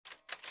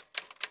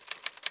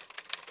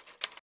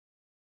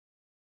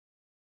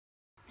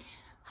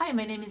Hi,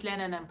 my name is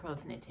Lena and I'm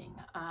purLZknitting.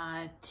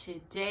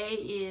 Today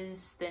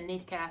is the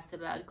knitcast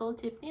about gold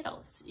tip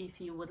needles. If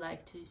you would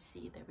like to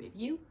see the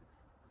review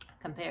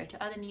compared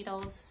to other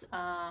needles,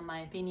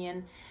 my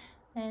opinion,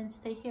 then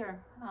stay here.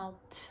 I'll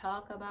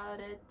talk about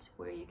it,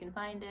 where you can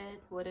find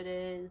it, what it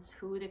is,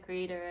 who the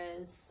creator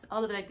is,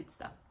 all of that good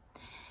stuff.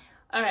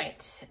 All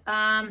right,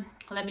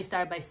 let me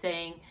start by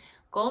saying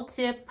gold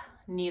tip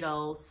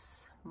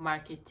needles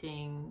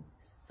marketing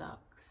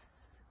sucks.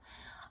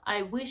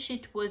 I wish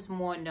it was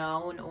more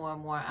known or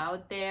more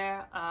out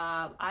there.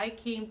 I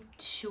came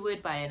to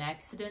it by an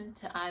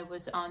accident. I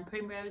was on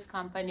PRIMROSE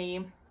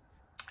company,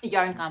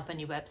 yarn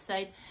company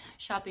website,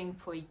 shopping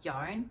for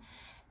yarn.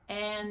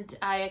 And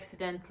I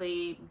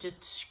accidentally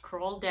just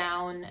scrolled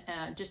down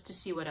just to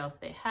see what else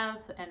they have.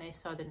 And I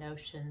saw the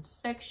notions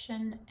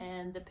section,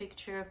 and the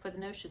picture for the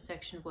notions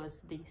section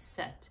was the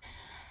set.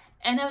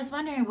 And I was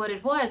wondering what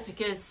it was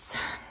because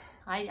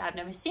I've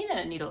never seen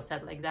a needle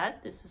set like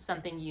that. This is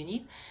something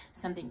unique,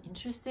 something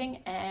interesting,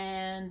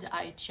 and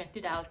I checked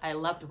it out. I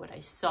loved what I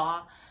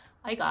saw.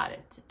 I got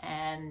it,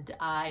 and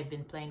I've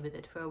been playing with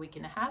it for a week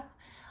and a half.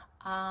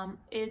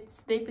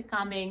 They're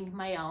becoming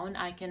my own.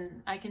 I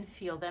can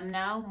feel them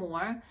now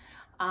more.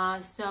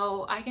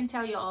 So I can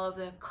tell you all of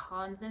the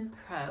cons and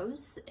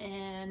pros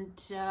and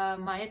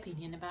my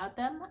opinion about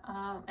them.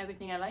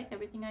 Everything I like,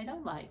 everything I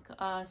don't like.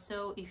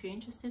 So if you're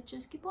interested,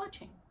 just keep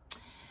watching.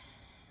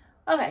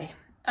 Okay.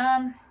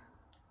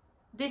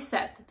 This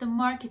set, the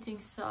marketing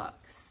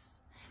sucks,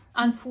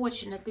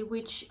 unfortunately,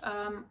 which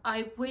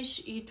I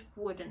wish it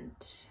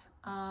wouldn't,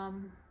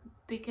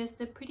 because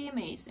they're pretty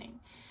amazing.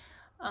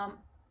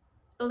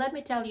 Let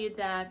me tell you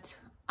that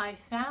I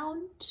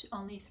found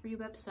only 3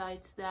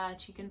 websites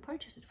that you can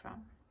purchase it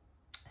from.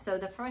 So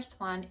the first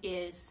one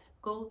is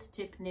Gold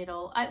Tip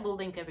Needle. I will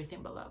link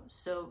everything below,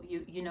 so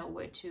you know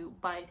where to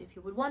buy it if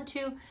you would want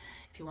to.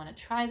 If you want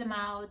to try them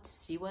out,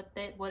 see what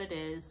it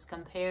is,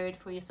 compare it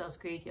for yourselves,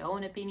 create your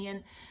own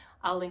opinion,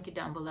 I'll link it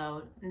down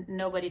below.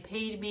 Nobody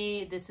paid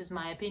me. This is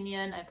my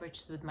opinion. I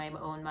purchased with my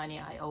own money.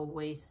 I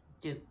always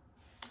do.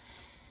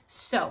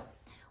 So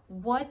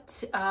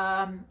what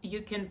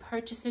you can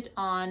purchase it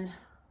on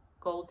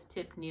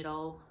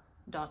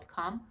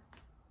goldtipneedle.com,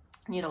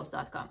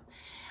 needles.com.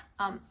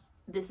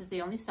 This is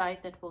the only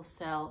site that will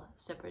sell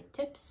separate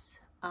tips,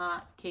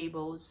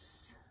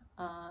 cables,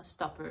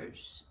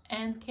 stoppers,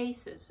 and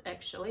cases,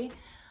 actually,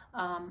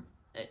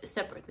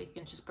 separately. You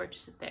can just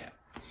purchase it there.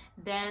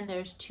 Then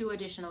there's 2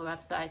 additional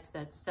websites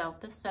that sell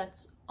the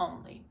sets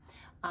only.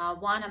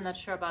 One, I'm not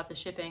sure about the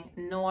shipping,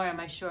 nor am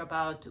I sure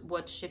about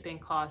what shipping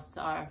costs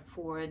are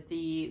for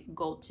the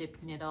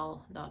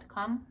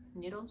goldtipneedle.com,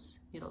 needles,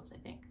 I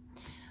think.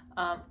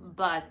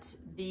 But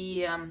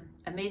the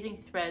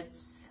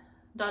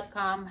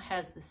amazingthreads.com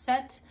has the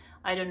set.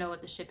 I don't know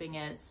what the shipping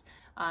is.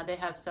 They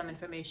have some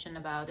information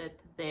about it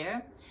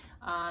there.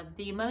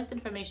 The most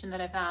information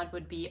that I found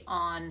would be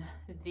on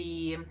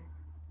the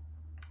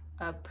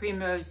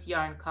PRIMROSE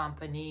Yarn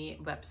Company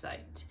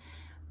website.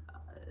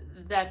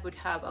 That would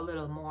have a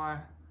little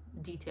more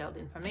detailed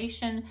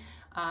information.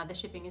 The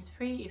shipping is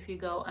free. If you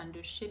go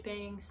under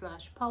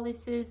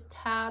shipping/policies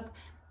tab,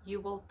 you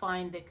will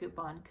find the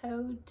coupon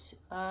code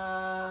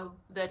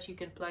that you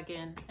can plug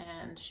in,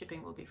 and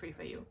shipping will be free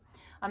for you.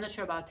 I'm not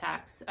sure about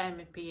tax. I'm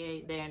in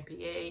PA, they're in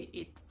PA.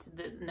 It's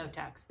no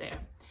tax there.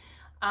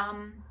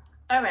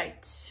 All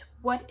right,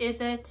 what is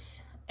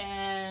it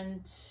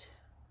and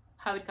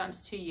how it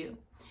comes to you?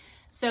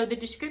 So the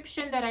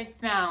description that I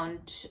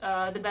found,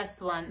 the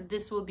best one,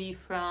 this will be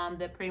from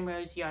the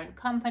PRIMROSE Yarn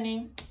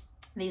Company.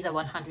 These are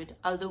 100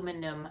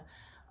 aluminum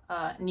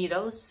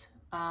needles.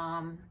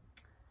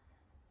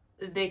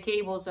 The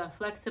cables are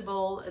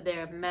flexible.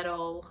 They're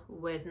metal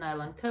with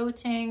nylon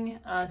coating,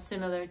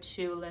 similar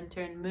to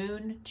Lantern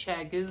Moon,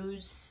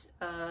 Chagoo's,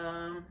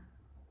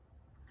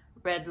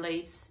 Red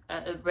Lace,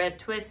 Red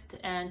Twist,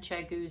 and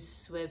Chagoo's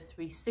Swift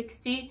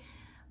 360.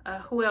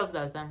 Who else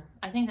does them?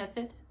 I think that's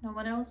it. No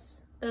one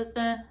else does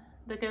the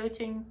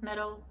coating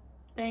metal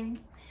thing.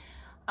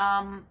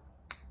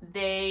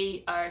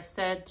 They are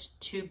said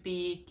to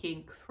be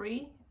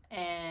kink-free,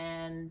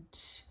 and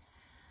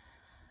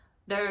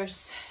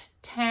there's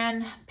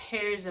 10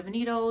 pairs of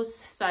needles,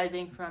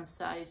 sizing from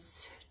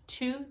size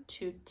 2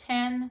 to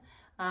 10.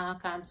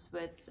 Comes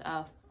with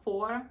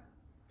 4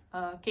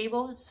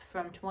 cables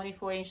from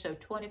 24 inch, so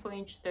 24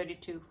 inch,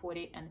 32,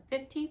 40, and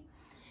 50,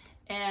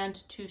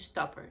 and 2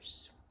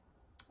 stoppers.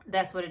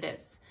 That's what it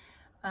is.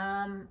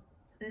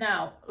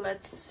 Now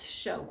let's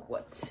show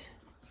what.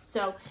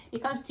 So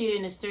it comes to you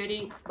in a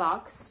sturdy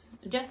box,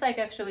 just like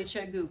actually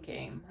Chagoo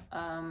came.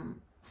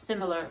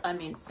 Similar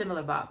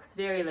box,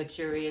 very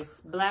luxurious,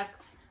 black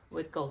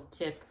with gold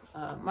tip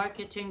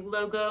marketing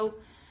logo.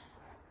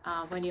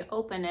 When you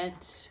open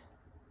it,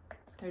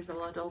 there's a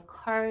little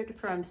card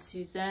from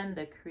Suzanne,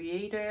 the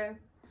creator,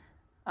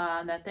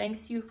 that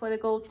thanks you for the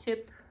gold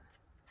tip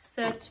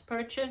set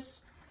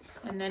purchase.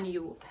 And then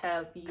you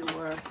have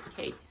your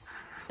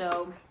case.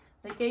 So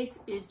the case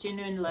is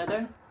genuine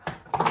leather,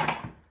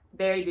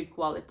 very good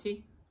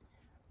quality,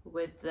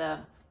 with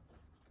the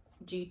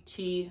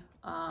GT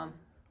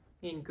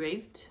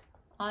engraved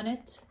on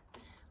it.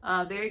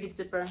 Very good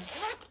zipper.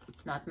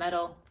 It's not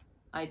metal.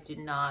 I do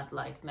not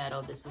like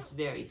metal. This is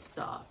very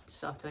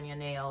soft on your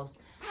nails.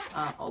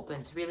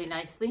 Opens really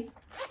nicely.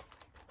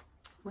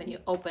 When you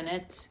open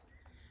it,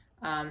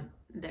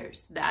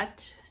 there's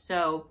that.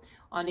 So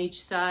on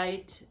each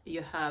side,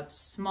 you have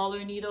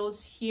smaller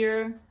needles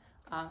here,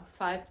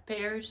 5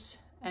 pairs,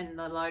 and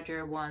the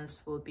larger ones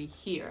will be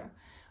here.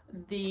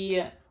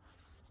 The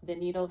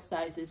needle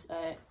sizes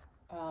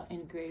are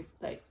engraved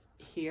like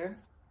here,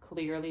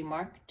 clearly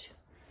marked.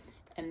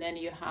 And then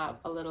you have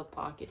a little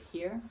pocket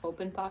here,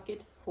 open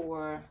pocket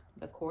for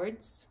the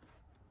cords.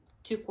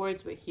 2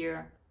 cords were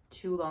here,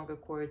 2 longer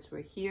cords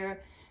were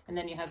here, and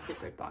then you have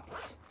zippered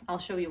pocket. I'll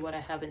show you what I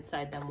have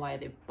inside them, why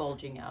they're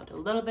bulging out a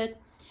little bit.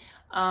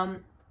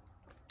 And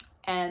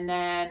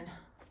then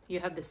you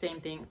have the same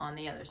thing on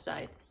the other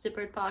side,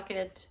 zippered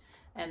pocket,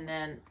 and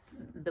then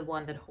the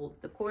one that holds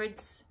the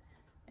cords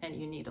and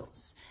your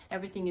needles.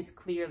 Everything is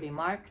clearly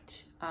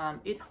marked.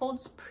 It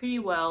holds pretty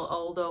well,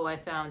 although I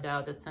found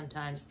out that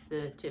sometimes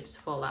the tips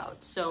fall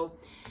out. So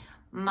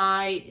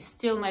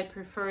still my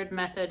preferred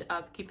method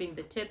of keeping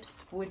the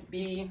tips would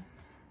be,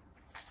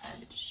 let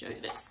me just show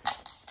you this,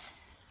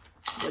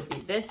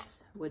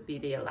 would be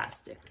the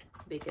elastic,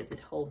 because it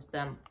holds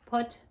them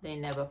put, they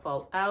never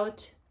fall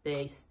out,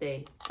 they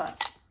stay put.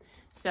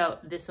 So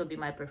this will be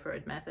my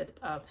preferred method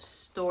of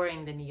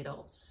storing the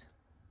needles.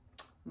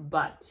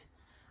 But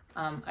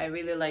I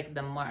really like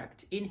them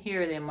marked. In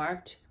here they're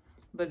marked,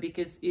 but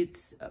because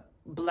it's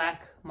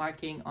black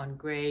marking on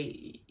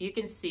gray, you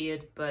can see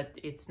it, but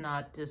it's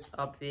not as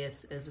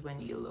obvious as when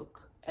you look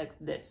at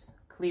this,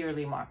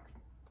 clearly marked.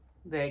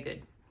 Very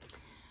good.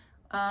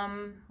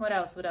 What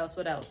else?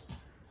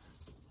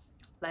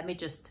 Let me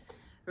just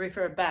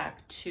refer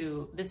back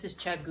to, this is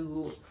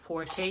Chagoo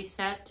 4K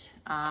set,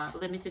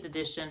 limited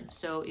edition.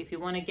 So if you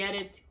want to get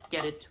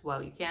it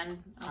while you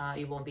can.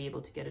 You won't be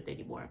able to get it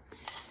anymore.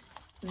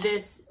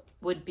 This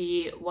would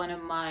be one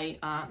of my,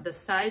 the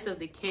size of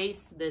the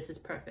case, this is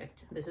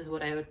perfect. This is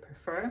what I would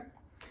prefer.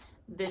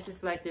 This is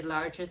slightly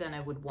larger than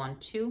I would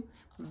want to,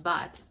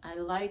 but I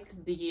like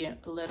the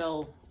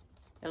little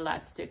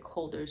elastic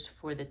holders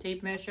for the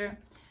tape measure.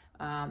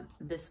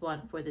 This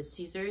one for the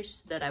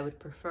scissors that I would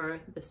prefer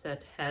the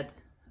set head.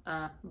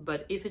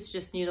 But if it's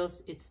just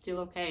needles, it's still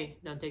okay,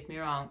 don't take me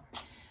wrong.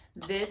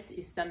 This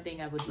is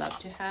something I would love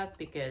to have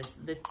because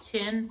the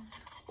tin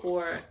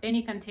or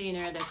any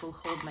container that will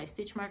hold my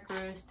stitch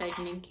markers,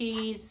 tightening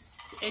keys,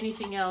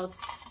 anything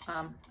else,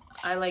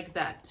 I like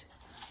that.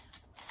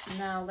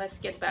 Now let's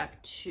get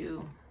back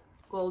to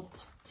gold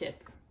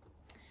tip.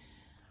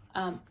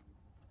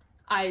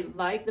 I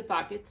like the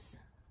pockets,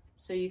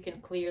 so you can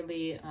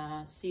clearly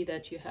see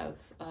that you have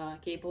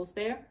cables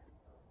there.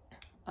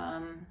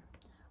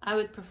 I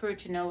would prefer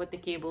to know what the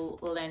cable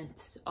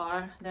lengths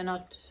are. They're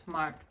not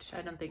marked,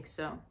 I don't think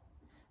so.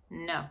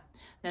 No,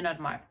 they're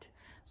not marked.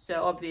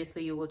 So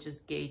obviously you will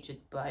just gauge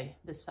it by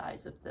the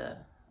size of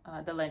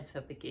the length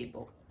of the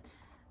cable.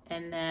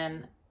 And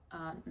then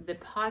the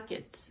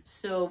pockets.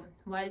 So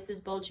why is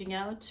this bulging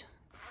out?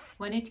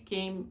 When it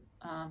came,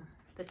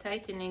 the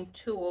tightening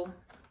tool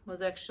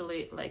was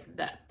actually like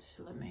that.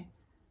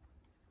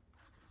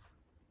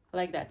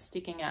 Like that,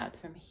 sticking out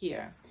from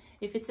here.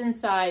 If it's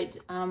inside,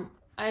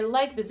 I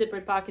like the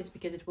zippered pockets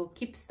because it will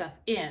keep stuff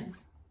in.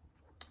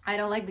 I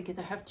don't like because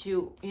I have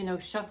to, you know,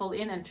 shuffle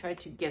in and try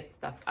to get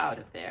stuff out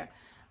of there.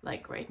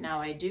 Like right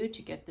now I do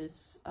to get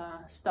this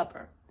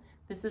stopper.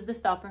 This is the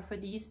stopper for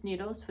these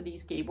needles, for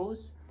these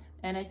cables.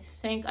 And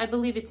I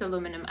believe it's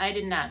aluminum. I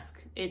didn't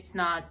ask. It's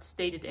not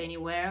stated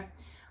anywhere.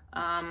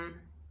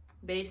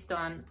 Based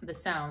on the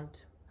sound,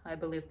 I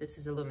believe this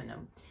is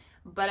aluminum.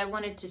 But I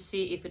wanted to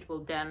see if it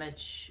will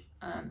damage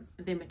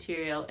the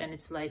material, and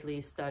it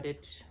slightly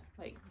started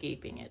like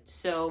gaping it.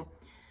 So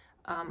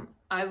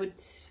I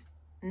would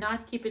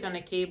not keep it on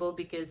a cable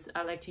because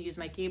I like to use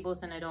my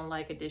cables and I don't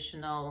like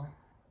additional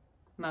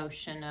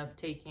motion of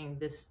taking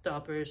the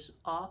stoppers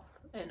off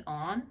and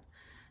on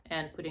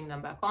and putting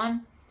them back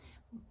on.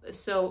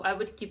 So I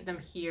would keep them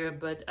here,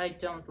 but I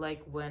don't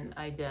like when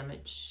I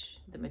damage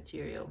the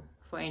material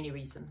for any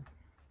reason.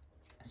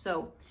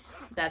 So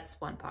that's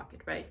one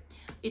pocket, right?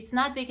 It's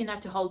not big enough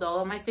to hold all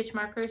of my stitch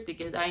markers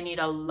because I need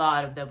a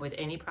lot of them with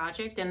any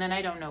project, and then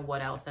I don't know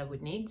what else I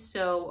would need.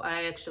 So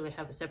I actually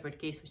have a separate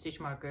case for stitch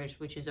markers,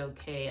 which is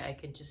okay. I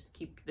can just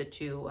keep the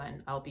 2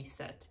 and I'll be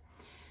set.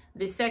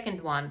 The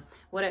second one,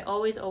 what I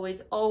always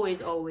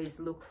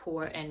look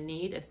for and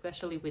need,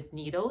 especially with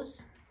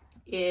needles,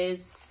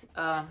 is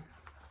a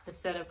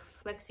set of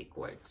flexi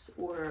cords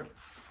or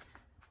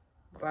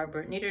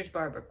knitter's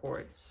barber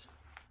cords.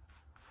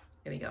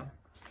 Here we go.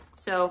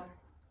 So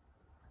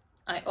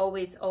I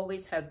always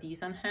have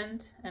these on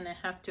hand, and I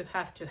have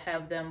to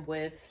have them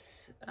with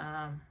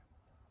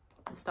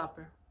the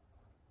stopper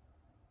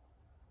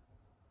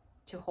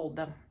to hold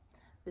them.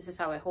 This is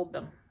how I hold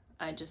them.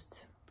 I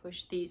just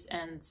push these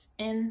ends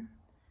in,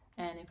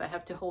 and if I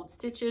have to hold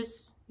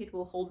stitches, it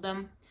will hold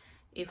them.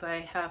 If I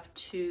have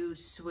to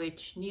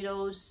switch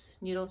needles,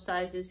 needle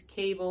sizes,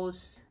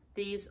 cables,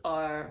 these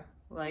are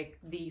like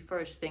the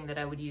first thing that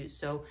I would use.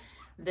 So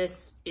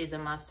this is a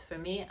must for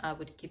me. I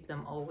would keep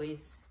them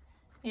always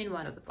in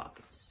one of the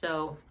pockets.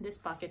 So this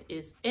pocket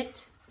is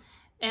it,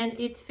 and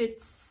it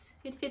fits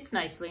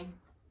nicely,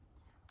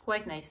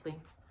 quite nicely.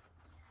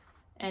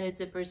 And it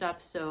zippers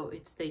up so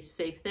it stays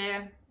safe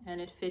there, and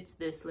it fits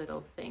this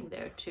little thing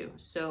there too.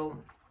 So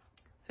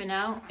for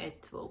now,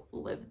 it will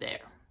live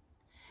there.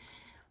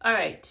 All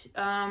right,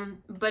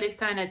 but it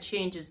kind of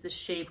changes the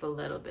shape a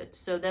little bit,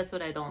 so that's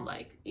what I don't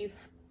like.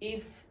 If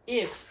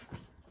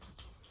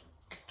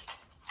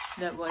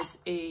there was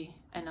an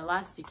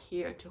elastic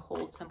here to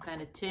hold some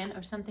kind of tin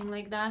or something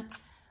like that,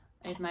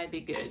 it might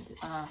be good.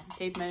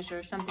 Tape measure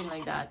or something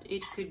like that.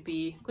 It could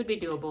be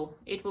doable.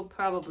 It will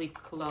probably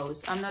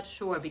close. I'm not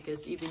sure,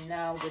 because even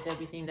now with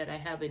everything that I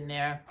have in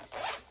there,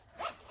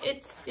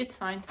 it's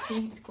fine.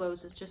 See, it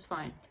closes just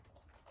fine.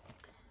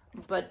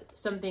 But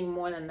something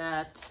more than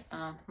that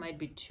might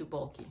be too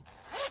bulky.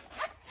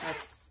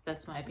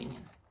 That's my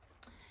opinion.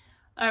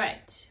 All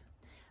right,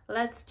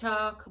 let's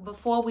talk,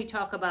 before we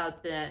talk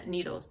about the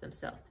needles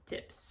themselves, the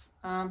tips,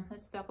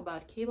 let's talk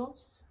about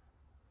cables.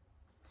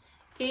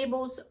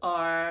 Cables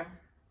are,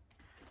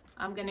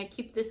 I'm gonna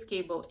keep this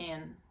cable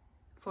in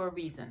for a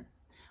reason.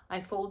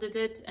 I folded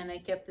it and I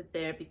kept it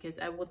there because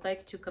I would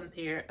like to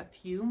compare a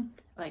few,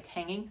 like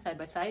hanging side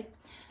by side,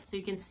 so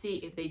you can see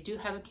if they do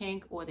have a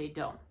kink or they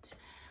don't.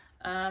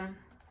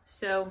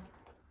 So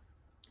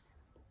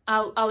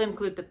I'll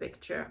include the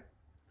picture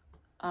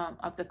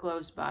of the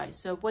close by.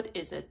 So what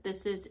is it?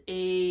 This is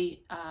a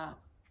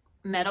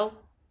metal,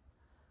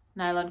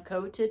 nylon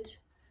coated.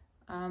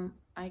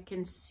 I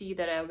can see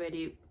that I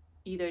already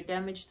either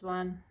damaged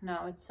one.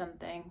 No, it's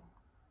something,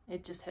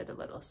 it just had a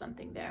little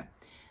something there.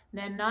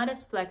 They're not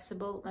as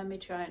flexible. Let me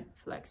try and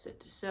flex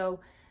it. So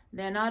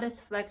they're not as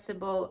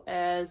flexible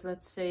as,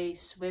 let's say,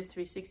 Swift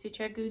 360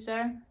 Chagoos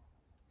are,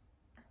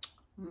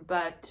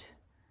 but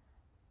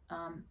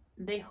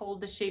they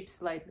hold the shape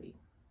slightly.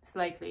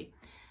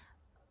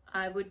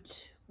 I would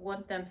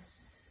want them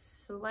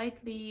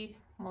slightly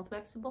more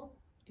flexible,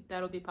 if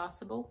that'll be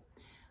possible,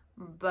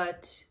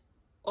 but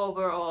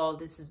overall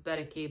this is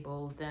better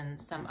cable than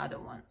some other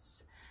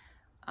ones.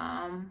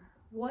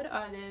 What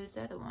are those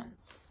other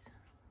ones,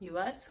 you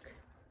ask?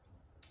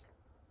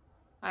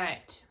 All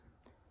right,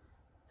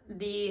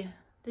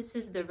 this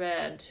is the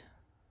red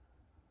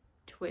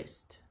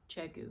twist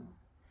Chagoo.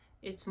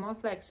 It's more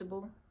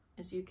flexible,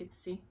 as you can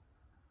see.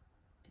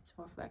 It's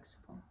more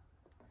flexible.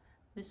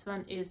 This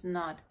one is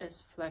not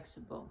as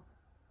flexible.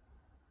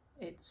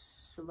 It's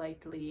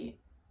slightly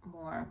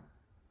more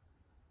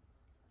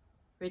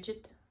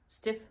rigid,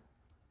 stiff.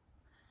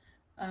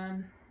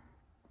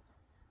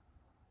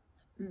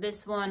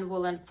 This one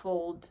will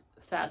unfold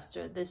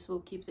faster. This will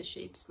keep the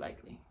shape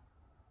slightly.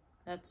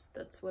 That's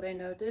what I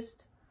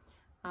noticed.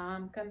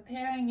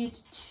 Comparing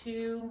it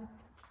to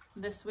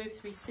the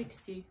Swift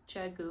 360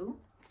 Chagoo.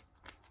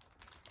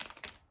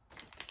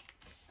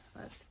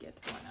 Let's get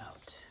one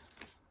out.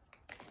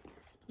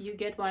 You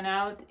get one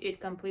out, it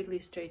completely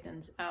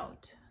straightens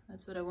out.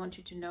 That's what I want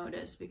you to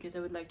notice, because I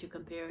would like to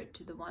compare it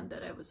to the one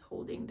that I was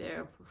holding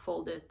there,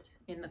 folded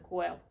in the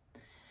coil.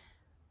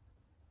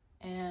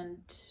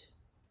 And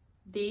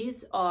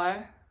these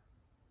are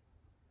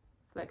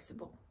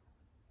flexible,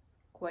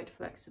 quite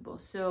flexible.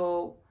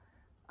 So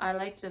I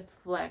like the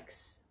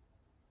flex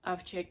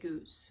of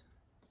Chagoos.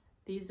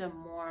 These are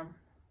more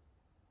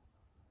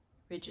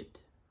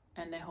rigid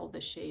and they hold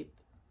the shape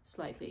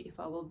slightly. If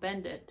I will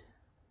bend it,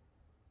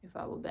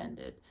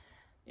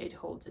 it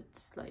holds it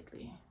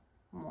slightly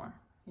more.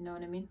 You know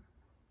what I mean?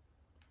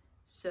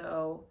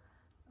 So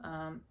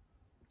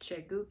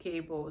Chagoo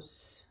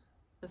cables,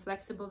 the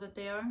flexible that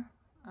they are,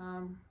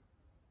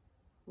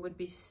 would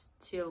be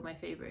still my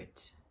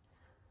favorite.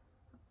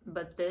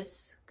 But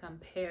this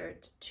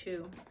compared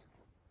to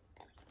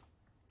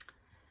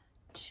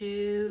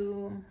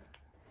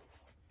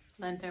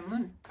Lantern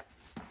Moon.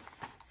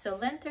 So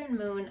Lantern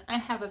Moon, I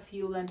have a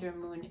few Lantern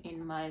Moon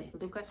in my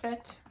Luca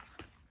set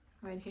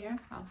right here.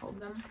 I'll hold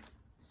them.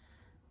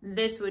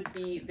 This would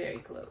be very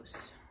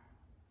close.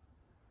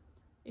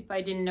 If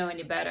I didn't know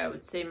any better, I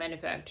would say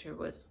manufacturer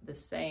was the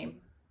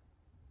same.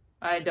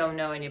 I don't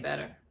know any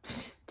better.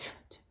 If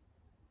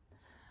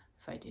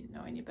I didn't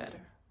know any better.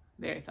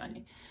 Very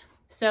funny.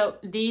 So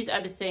these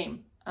are the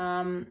same,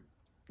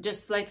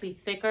 just slightly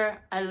thicker.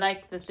 I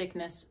like the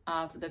thickness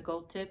of the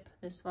gold tip,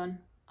 this one.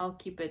 I'll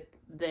keep it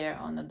there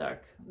on the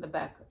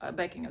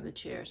backing of the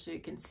chair so you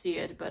can see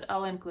it, but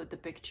I'll include the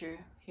picture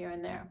here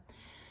and there.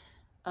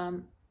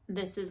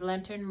 This is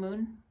Lantern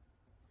Moon,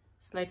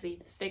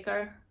 slightly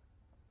thicker.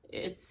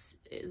 It's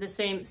the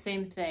same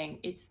thing.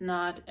 It's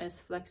not as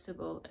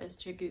flexible as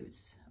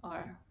Chagoos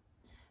are.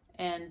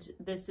 And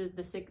this is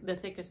the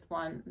thickest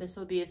one. This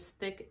will be as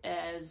thick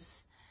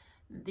as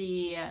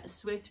the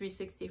Swift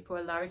 360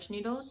 for large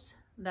needles.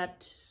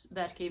 That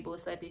cable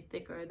is slightly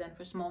thicker than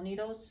for small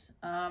needles,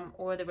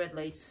 or the red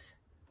lace.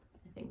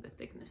 I think the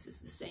thickness is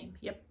the same.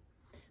 Yep,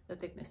 the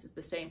thickness is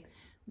the same.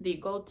 The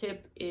gold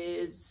tip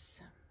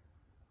is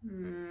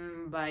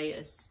by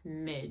a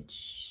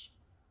smidge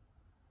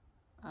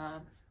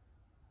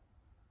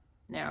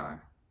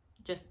narrower,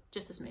 just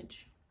a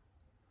smidge.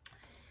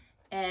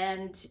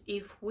 And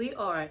if we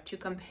are to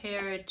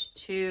compare it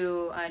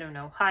to, I don't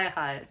know,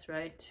 highs,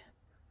 right?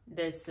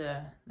 This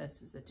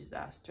is a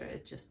disaster.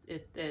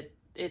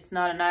 It's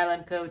not a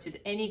nylon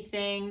coated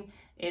anything.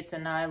 It's a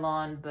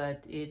nylon,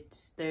 but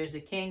there's a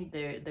kink,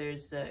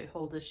 there's a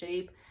hold the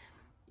shape.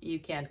 You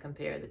can't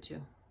compare the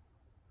two.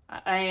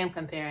 I am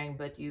comparing,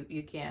 but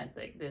you can't.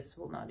 Like, this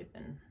will not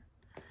even.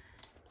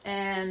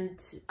 And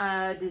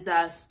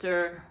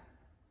disaster,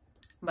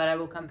 but I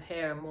will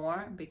compare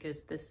more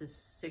because this is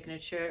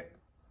signature.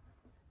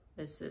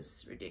 This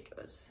is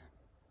ridiculous.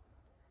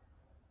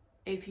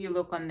 If you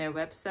look on their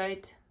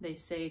website, they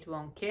say it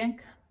won't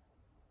kink.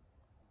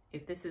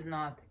 If this is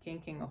not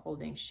kinking or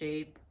holding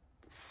shape,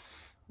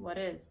 what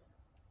is?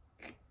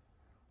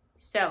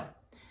 So,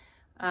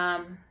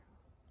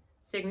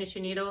 signature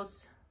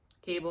needles,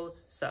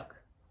 cables suck.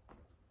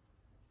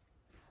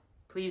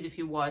 Please, if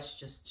you watch,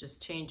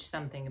 just change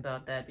something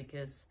about that,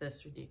 because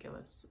that's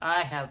ridiculous.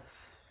 I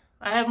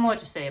have more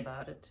to say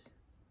about it,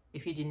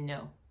 if you didn't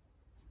know.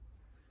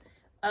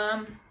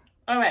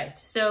 All right,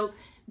 so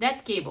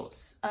that's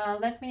cables.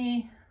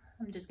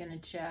 I'm just gonna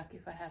check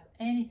if I have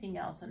anything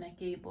else on the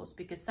cables,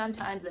 because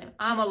sometimes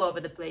I'm all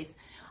over the place.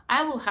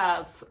 I will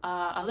have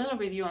a little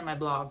review on my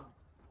blog.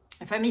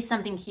 If I miss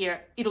something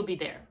here, it'll be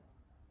there.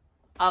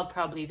 I'll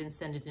probably even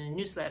send it in a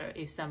newsletter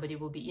if somebody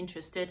will be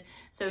interested.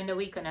 So in a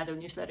week, another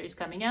newsletter is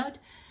coming out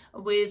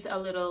with a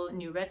little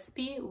new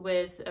recipe,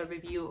 with a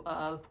review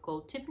of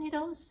gold tip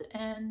needles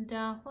and,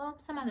 well,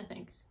 some other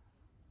things.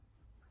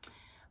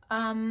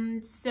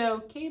 So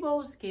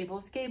cables,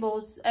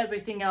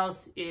 everything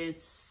else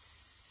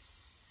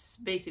is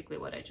basically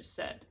what I just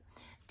said.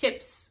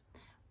 Tips.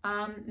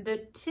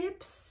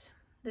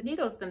 The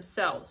needles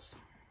themselves,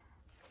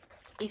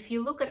 if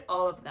you look at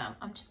all of them,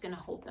 I'm just gonna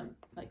hold them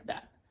like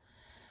that.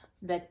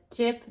 The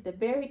tip, the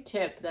very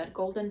tip, that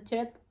golden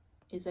tip,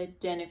 is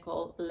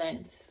identical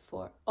length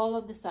for all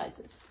of the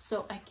sizes.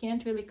 So I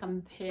can't really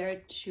compare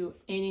it to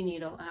any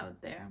needle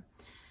out there.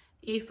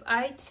 If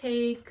I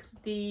take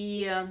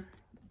the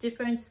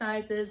different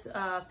sizes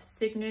of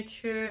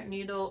signature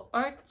needle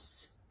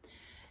arts,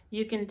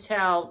 you can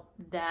tell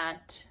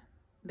that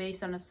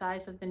based on the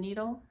size of the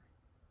needle,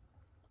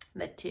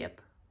 the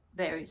tip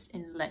varies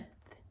in length.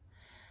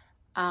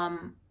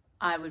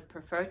 I would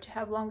prefer to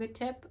have longer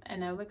tip,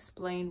 and I will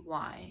explain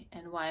why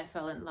and why I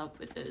fell in love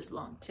with those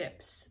long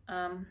tips.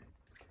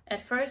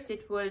 At first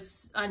it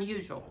was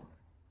unusual,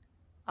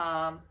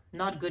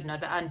 not good,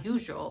 not bad,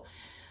 unusual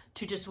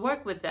to just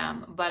work with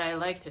them, but I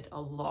liked it a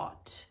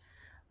lot.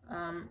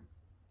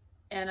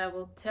 And I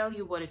will tell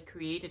you what it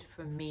created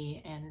for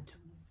me and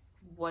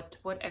what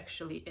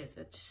actually is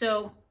it.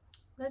 So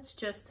let's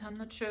just, I'm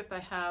not sure if I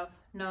have,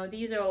 no,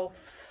 these are all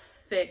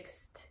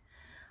fixed.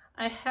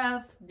 I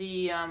have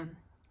the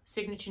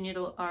Signature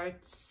Needle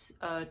Arts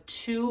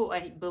 2,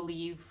 I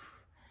believe,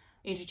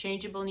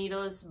 interchangeable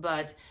needles,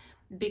 but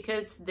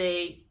because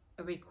they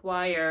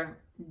require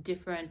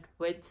different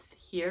width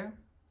here,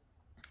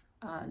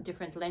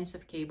 different lengths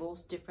of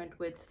cables, different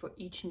width for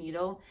each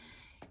needle,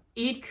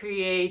 it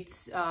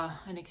creates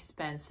an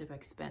expensive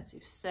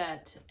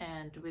set.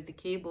 And with the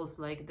cables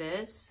like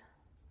this,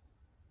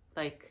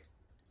 like,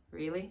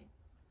 really?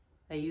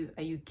 Are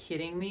you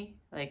kidding me?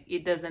 Like,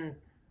 it doesn't,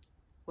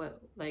 well,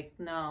 like,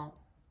 no.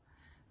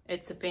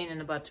 It's a pain in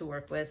the butt to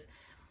work with.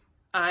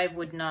 I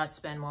would not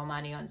spend more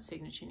money on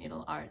Signature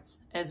Needle Arts,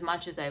 as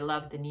much as I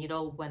love the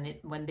needle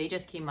when they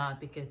just came out,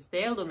 because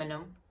they're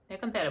aluminum, they're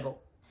compatible.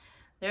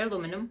 They're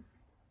aluminum.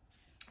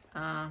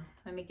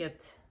 Let me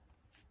get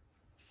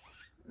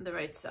the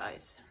right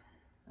size,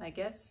 I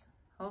guess.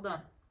 Hold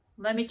on,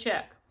 let me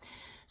check.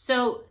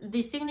 So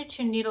the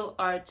Signature Needle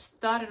Arts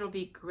thought it'll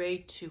be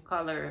great to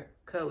color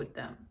code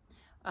them.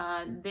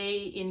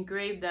 They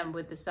engrave them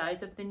with the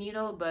size of the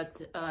needle,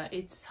 but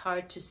it's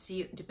hard to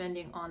see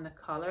depending on the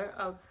color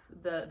of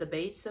the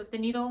base of the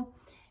needle.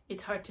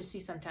 It's hard to see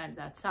sometimes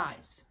that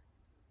size.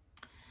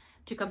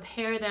 To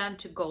compare them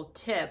to Gold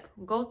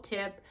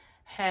Tip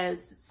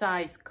has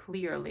size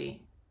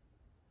clearly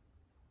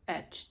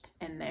etched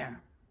in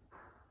there.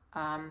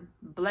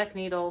 Black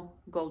needle,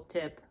 Gold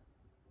Tip,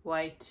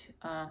 white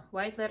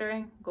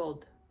lettering,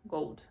 gold.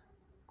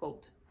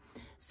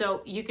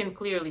 So you can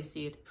clearly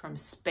see it from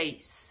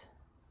space,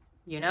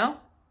 you know?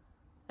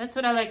 That's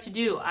what I like to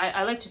do.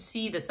 I like to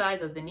see the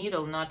size of the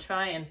needle, not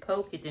try and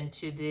poke it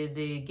into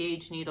the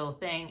gauge needle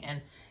thing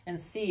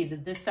and see, is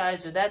it this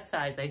size or that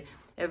size? Like,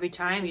 every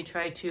time you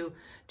try to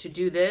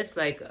do this,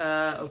 like,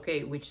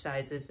 okay, which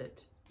size is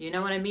it? You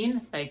know what I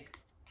mean? Like,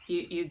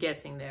 you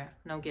guessing there,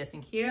 no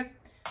guessing here.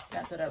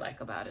 That's what I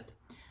like about it.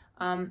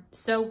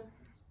 So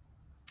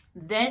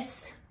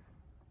this,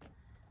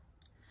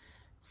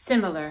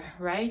 similar,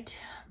 right?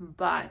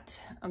 But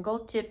a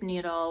Gold Tip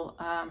needle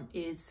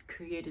is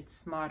created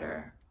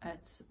smarter.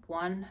 It's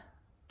one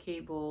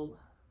cable.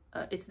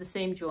 It's the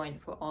same joint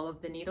for all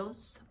of the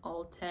needles,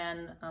 all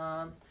 10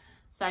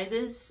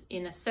 sizes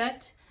in a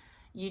set.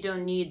 You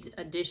don't need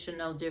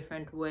additional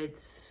different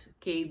width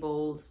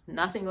cables,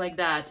 nothing like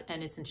that,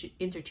 and it's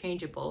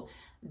interchangeable.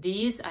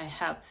 These I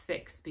have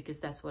fixed because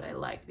that's what I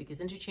like, because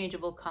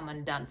interchangeable come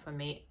undone for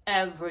me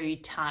every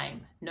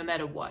time, no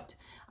matter what.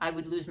 I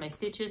would lose my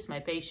stitches, my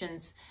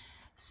patience.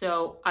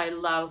 So I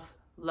love,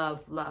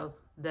 love, love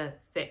the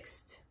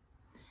fixed.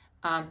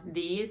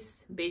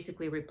 These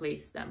basically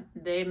replace them.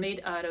 They're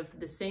made out of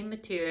the same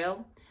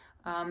material.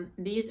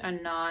 These are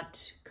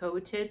not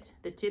coated.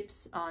 The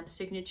tips on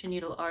Signature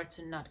Needle Arts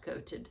are not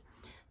coated.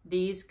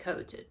 These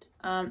coated.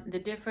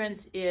 The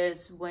difference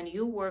is when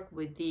you work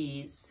with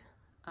these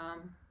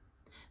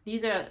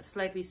are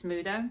slightly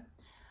smoother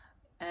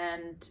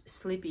and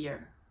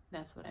sleepier.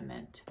 That's what I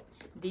meant.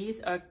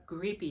 These are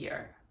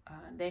grippier.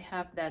 They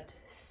have that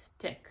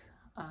stick.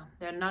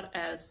 They're not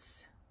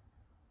as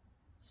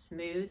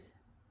smooth.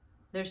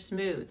 They're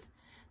smooth.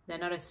 They're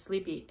not as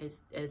sleepy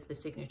as the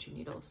Signature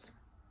needles.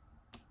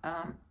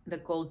 The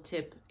gold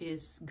tip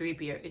is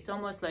grippier. It's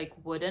almost like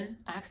wooden,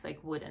 acts like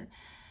wooden,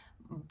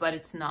 but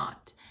it's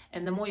not.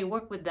 And the more you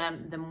work with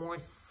them, the more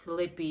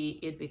slippy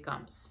it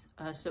becomes.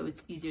 So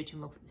it's easier to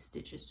move the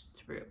stitches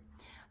through.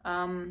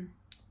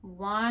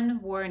 One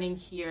warning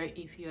here,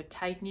 if you're a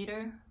tight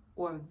knitter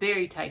or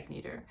very tight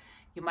knitter,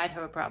 you might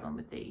have a problem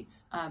with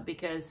these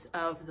because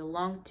of the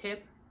long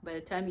tip. By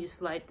the time you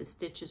slide the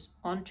stitches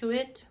onto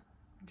it,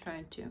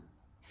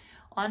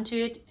 onto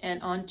it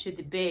and onto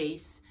the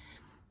base,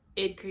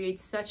 it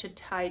creates such a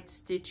tight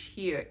stitch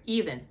here,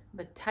 even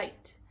but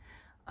tight,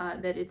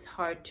 that it's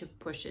hard to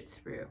push it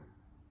through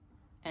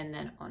and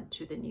then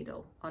onto the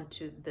needle,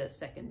 onto the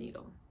second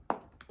needle.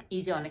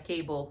 Easy on a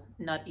cable,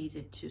 not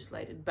easy to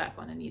slide it back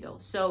on a needle.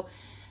 So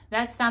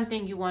that's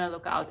something you want to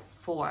look out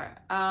for.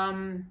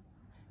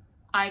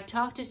 I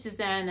talked to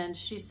Suzanne and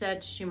she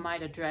said she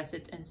might address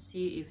it and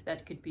see if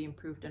that could be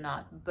improved or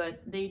not,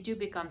 but they do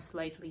become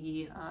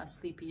slightly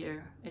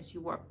sleepier as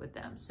you work with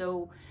them.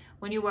 So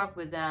when you work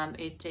with them,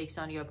 it takes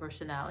on your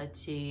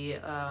personality,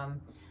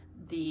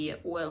 the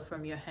oil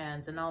from your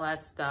hands and all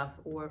that stuff,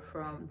 or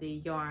from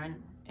the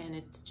yarn, and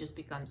it just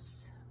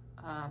becomes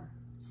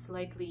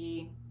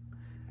slightly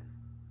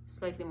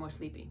more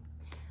sleepy.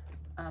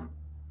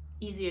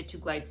 Easier to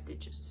glide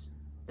stitches.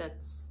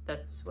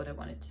 That's what I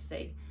wanted to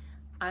say.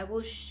 I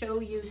will show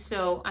you.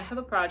 So I have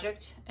a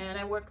project and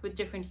I worked with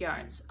different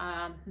yarns.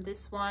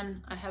 This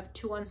one, I have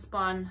 2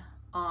 unspun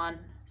on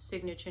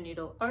Signature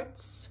Needle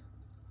Arts,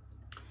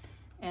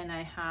 and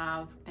I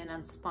have an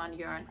unspun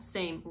yarn,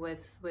 same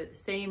with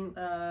same,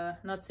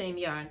 not same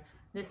yarn.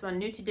 This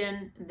one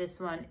Nutidin, this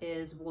one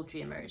is Wool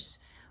Dreamers,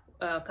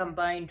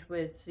 combined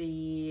with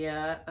the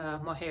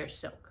mohair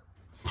silk.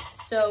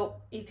 So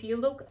if you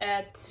look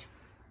at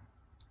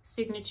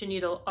Signature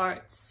Needle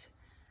Arts,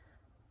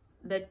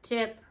 the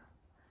tip,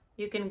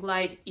 you can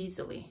glide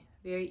easily,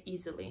 very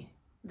easily.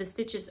 The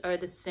stitches are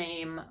the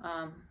same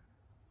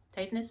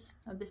tightness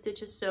of the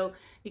stitches, so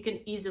you can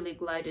easily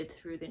glide it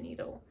through the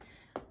needle.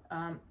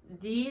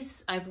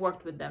 These, I've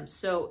worked with them,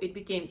 so it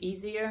became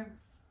easier.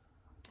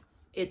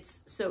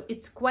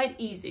 It's quite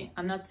easy.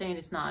 I'm not saying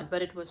it's not,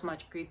 but it was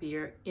much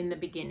creepier in the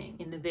beginning,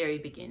 in the very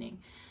beginning.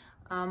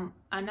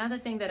 Another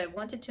thing that I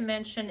wanted to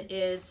mention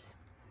is,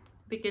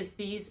 because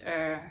these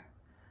are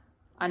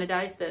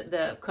anodized,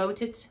 the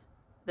coated,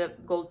 the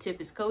gold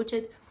tip is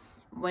coated.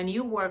 When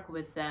you work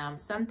with them,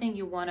 something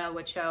you want to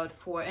watch out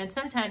for, and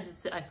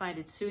sometimes I find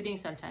it soothing,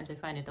 sometimes I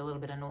find it a little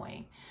bit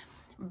annoying,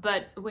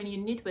 but when you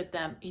knit with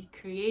them, it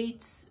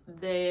creates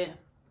the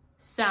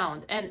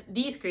sound, and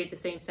these create the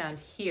same sound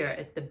here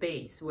at the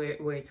base where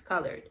it's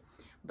colored,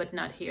 but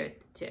not here at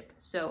the tip.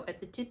 So at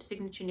the tip,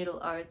 Signature Needle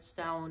Arts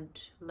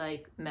sound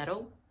like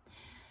metal.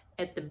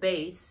 At the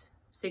base,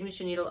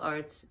 Signature Needle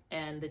Arts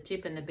and the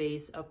tip and the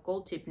base of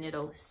gold tip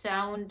needle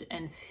sound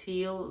and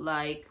feel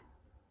like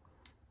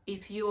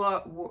if you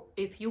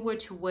were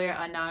to wear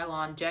a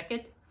nylon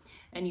jacket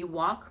and you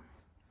walk,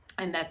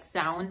 and that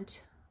sound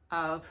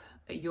of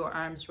your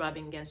arms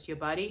rubbing against your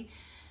body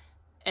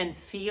and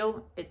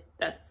feel it,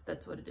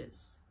 that's what it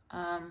is.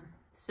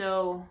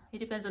 So it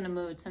depends on the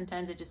mood.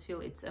 Sometimes I just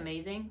feel it's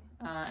amazing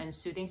and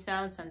soothing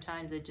sound.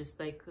 Sometimes I just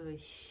like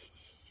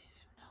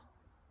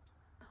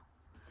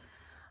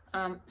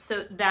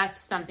so that's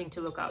something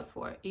to look out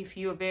for. If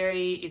your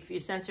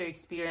sensory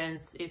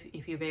experience,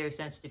 if you're a very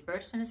sensitive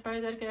person as far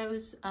as that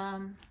goes,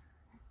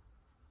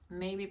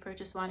 maybe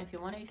purchase one if you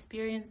want to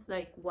experience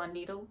like one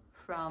needle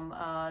from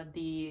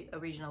the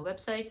original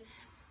website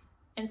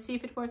and see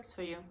if it works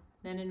for you.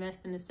 Then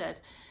invest in the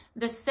set.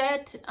 The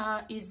set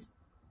is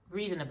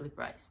reasonably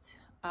priced.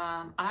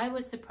 I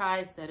was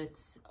surprised that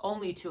it's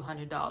only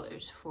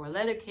 $200 for a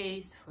leather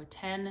case for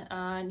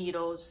 10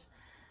 needles,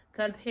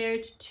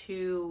 compared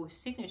to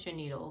Signature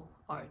Needle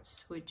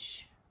Arts,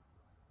 which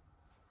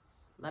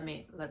let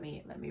me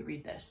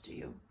read this to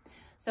you.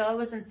 So I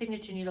was on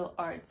Signature Needle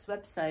Arts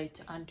website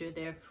under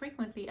their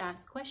frequently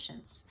asked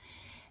questions,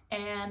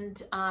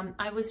 and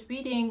I was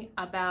reading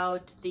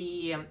about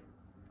the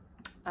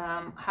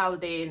how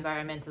they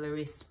environmentally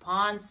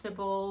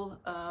responsible,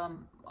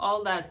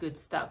 all that good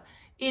stuff.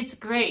 it's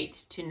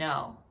great to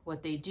know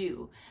what they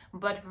do,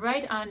 but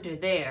right under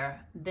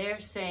there,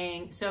 they're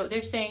saying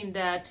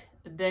that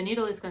the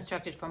needle is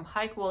constructed from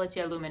high quality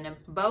aluminum.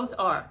 Both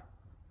are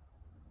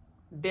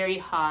very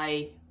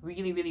high,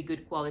 really, really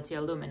good quality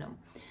aluminum.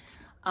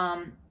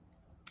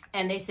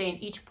 And they say in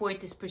each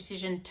point is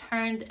precision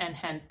turned and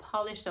hand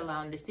polished,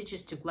 allowing the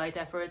stitches to glide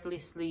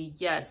effortlessly.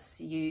 Yes,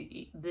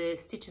 the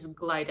stitches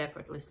glide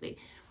effortlessly.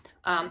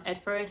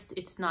 At first,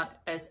 it's not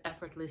as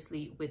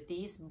effortlessly with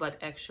these, but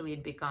actually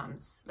it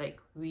becomes like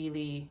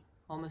really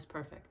almost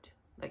perfect.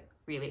 Like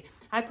really,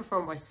 I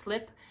prefer more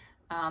slip.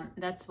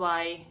 That's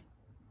why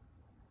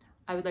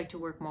I would like to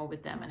work more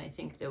with them, and I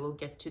think they will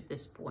get to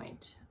this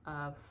point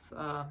of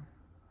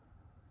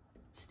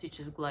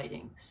stitches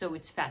gliding, so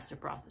it's faster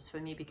process for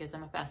me because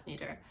I'm a fast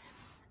knitter.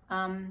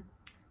 And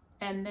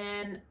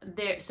then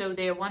they're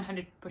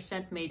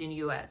 100% made in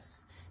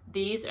US.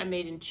 These are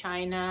made in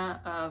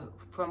China.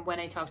 From when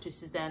I talked to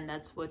Suzanne,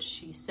 that's what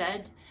she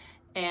said.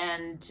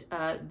 And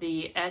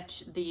the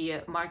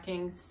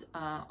markings,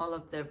 all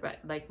of the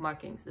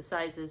markings, the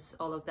sizes,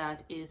 all of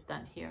that is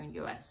done here in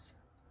US,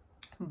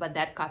 but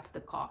that cuts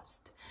the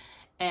cost.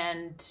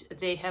 And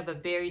they have a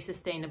very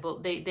sustainable,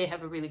 they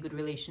have a really good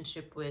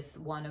relationship with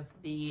one of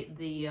the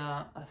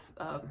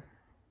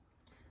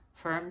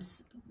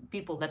firms,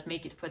 people that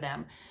make it for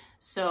them.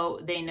 So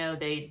they know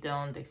they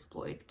don't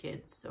exploit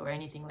kids or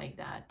anything like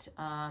that.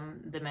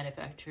 The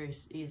manufacturer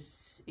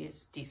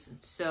is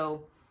decent.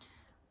 So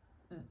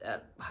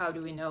how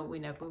do we know? We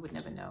would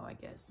never know, I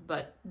guess.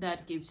 But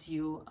that gives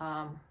you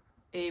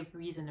a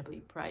reasonably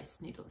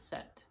priced needle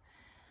set.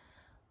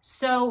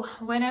 So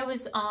when I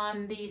was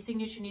on the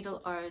Signature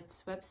Needle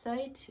Arts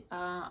website,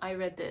 I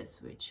read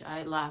this, which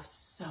I laughed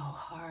so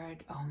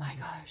hard. Oh my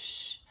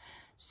gosh.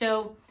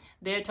 So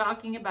they're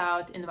talking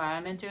about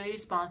environmentally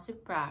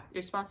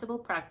responsible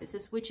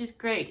practices, which is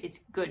great.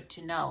 It's good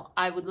to know.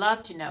 I would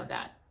love to know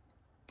that.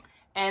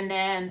 And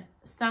then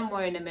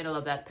somewhere in the middle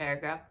of that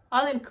paragraph,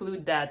 I'll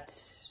include that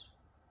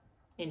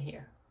in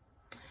here.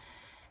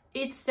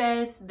 It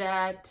says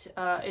that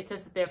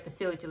their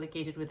facility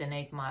located within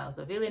 8 miles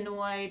of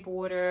Illinois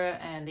border,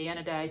 and the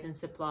anodizing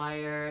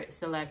supplier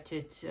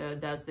selected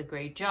does the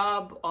great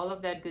job. All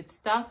of that good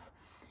stuff.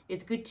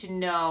 It's good to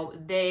know.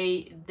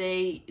 They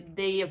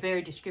are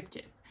very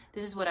descriptive.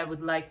 This is what I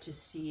would like to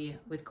see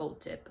with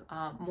Gold Tip.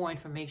 More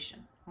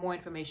information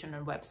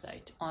on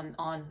website,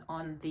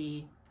 on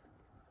the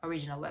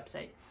original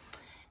website.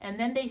 And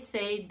then they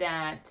say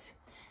that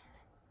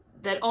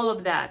all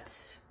of that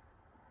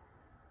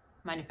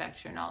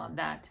manufacture and all of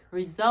that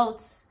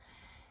results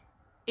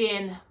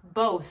in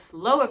both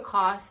lower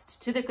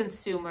cost to the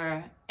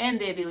consumer and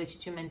the ability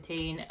to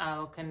maintain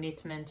our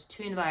commitment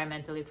to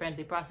environmentally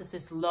friendly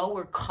processes.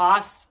 Lower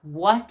cost,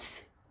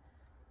 what?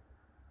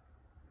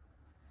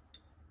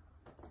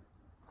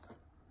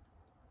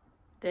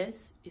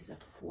 This is a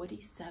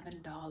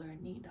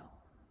 $47 needle.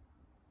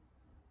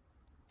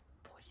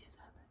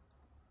 47.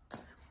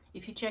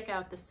 If you check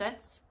out the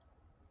sets,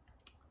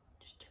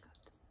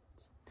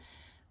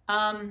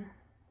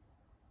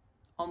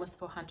 almost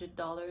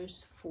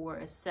 $400 for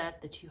a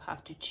set that you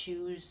have to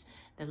choose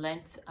the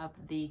length of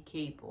the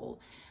cable.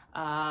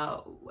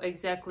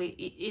 Exactly,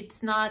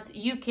 it's not,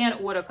 you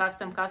can't order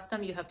custom,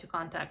 you have to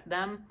contact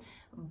them,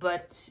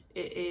 but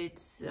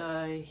it's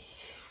a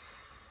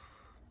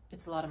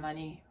lot of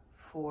money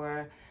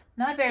for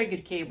not very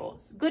good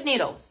cables. Good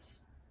needles,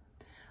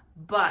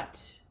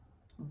 but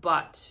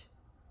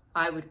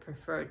I would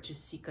prefer to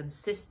see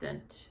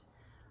consistent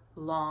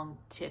long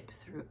tip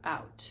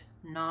throughout,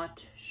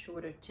 not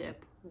shorter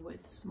tip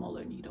with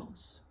smaller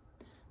needles.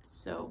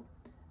 So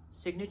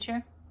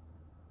Signature,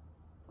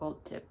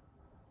 Gold Tip,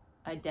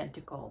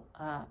 identical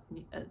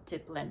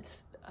tip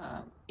length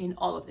in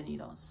all of the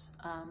needles.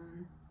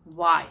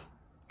 Why?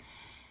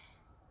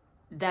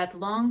 That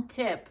long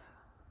tip,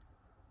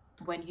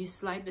 when you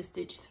slide the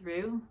stitch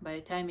through, by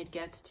the time it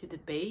gets to the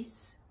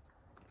base,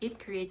 it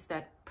creates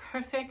that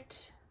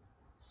perfect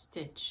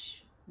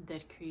stitch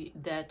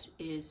that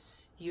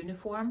is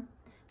uniform.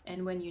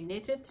 And when you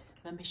knit it,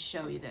 let me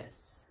show you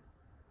this.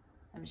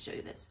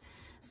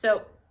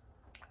 So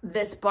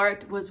this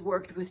part was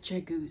worked with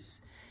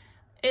Chagou's.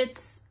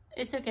 It's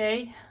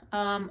okay.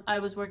 I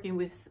was working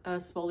with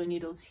smaller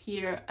needles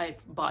here. I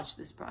botched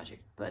this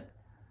project, but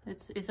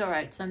it's all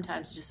right.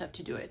 Sometimes you just have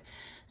to do it.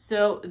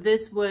 So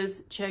this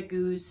was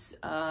Chagou's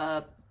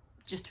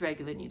just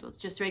regular needles,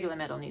 just regular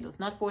metal needles,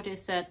 not Forte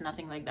set,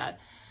 nothing like that.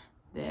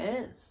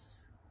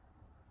 This,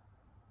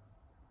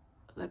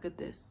 look at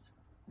this.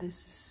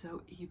 This is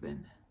so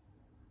even.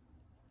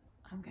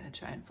 I'm gonna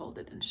try and fold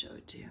it and show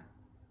it to you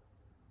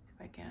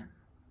if I can.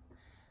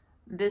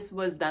 This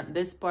was done,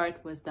 this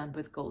part was done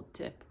with Gold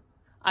Tip.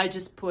 I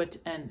just put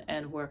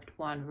and worked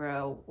 1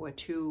 row or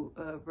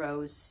 2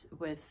 rows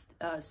with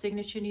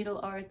Signature Needle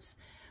Arts,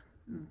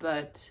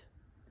 but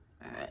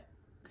all right.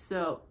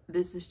 So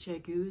this is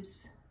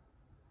Chagou's.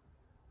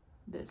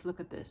 Look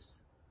at this.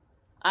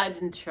 I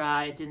didn't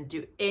try, didn't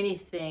do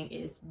anything.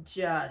 It's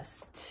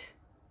just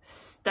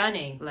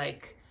stunning,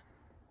 like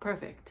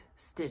perfect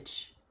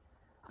stitch.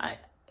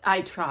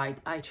 I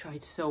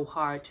tried so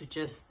hard to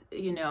just,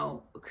 you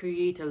know,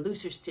 create a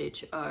looser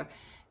stitch, or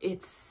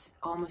it's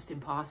almost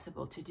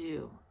impossible to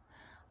do.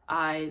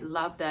 I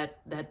love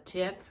that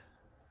tip.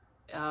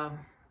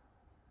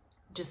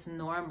 Just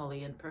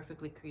normally and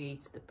perfectly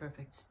creates the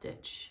perfect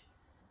stitch,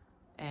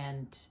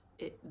 and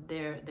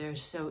they're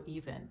so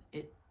even.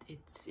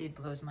 It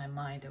blows my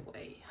mind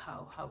away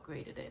how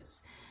great it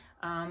is.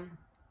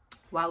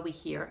 While we're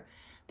here,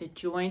 the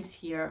joints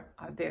here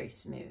are very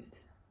smooth,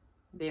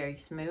 very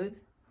smooth.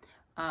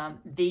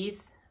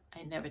 These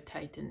I never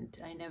tightened.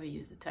 I never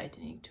used a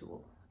tightening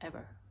tool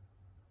ever,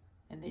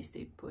 and they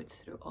stay put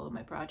through all of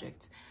my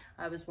projects.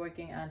 I was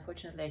working,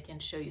 unfortunately I can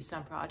show you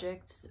some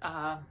projects.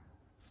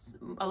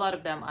 A lot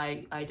of them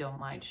I don't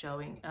mind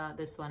showing.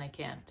 This one I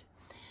can't.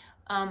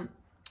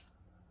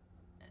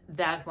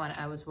 That one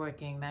I was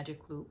working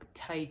magic loop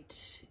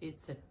tight.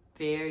 It's a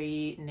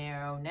very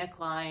narrow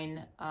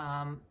neckline,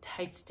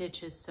 tight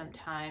stitches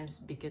sometimes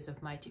because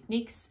of my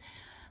techniques.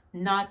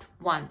 Not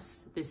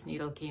once this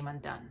needle came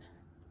undone.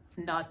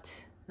 Not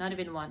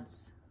even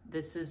once.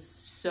 This is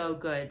so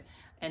good,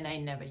 and I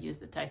never use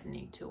the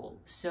tightening tool.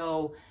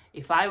 So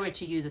if I were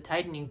to use a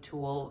tightening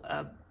tool,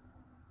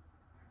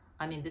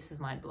 I mean, this is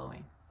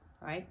mind-blowing,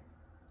 right?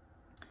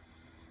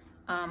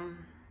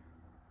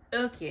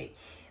 Okay.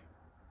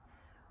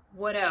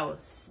 What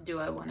else do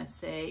I want to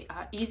say?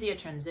 Easier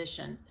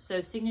transition.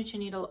 So Signature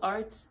Needle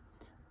Arts,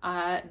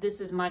 this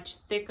is much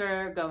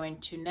thicker, going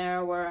to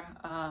narrower.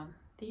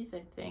 These I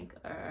think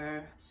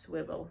are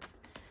swivel.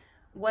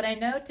 What I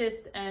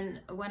noticed,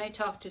 and when I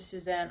talked to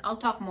Suzanne, I'll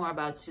talk more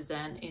about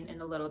Suzanne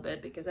in a little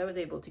bit, because I was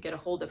able to get a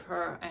hold of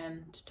her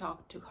and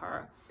talk to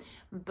her.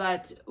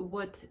 But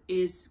what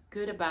is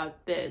good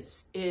about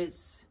this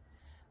is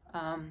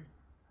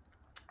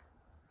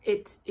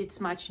it's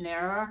much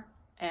narrower,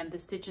 and the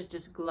stitches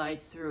just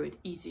glide through it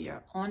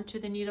easier, onto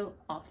the needle,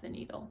 off the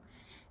needle.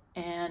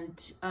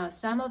 And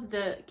some of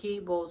the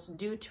cables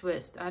do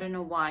twist. I don't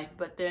know why,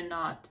 but they're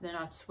not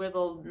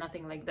swiveled,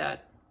 nothing like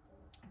that.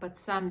 But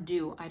some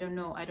do. I don't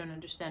know, I don't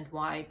understand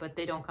why, but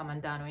they don't come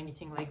undone or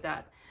anything like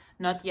that.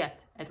 Not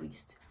yet, at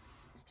least.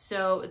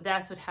 So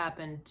that's what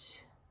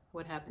happens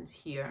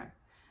here.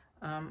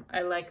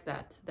 I like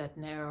that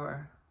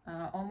narrower,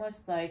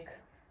 almost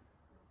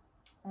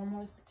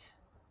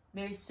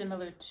very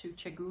similar to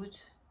Chagoo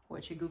or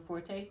Chagoo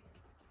Forte.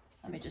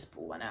 Let me just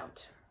pull one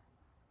out.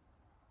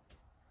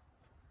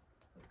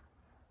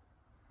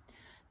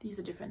 These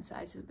are different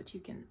sizes, but you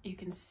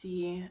can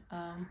see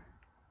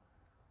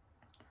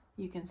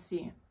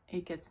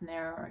it gets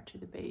narrower to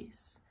the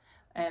base.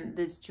 And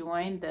this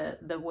join,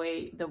 the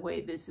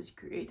way this is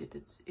created,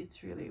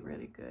 it's really,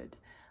 really good.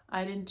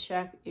 I didn't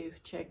check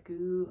if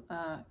Chagoo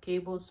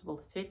cables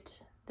will fit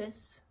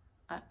this.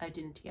 I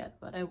didn't yet,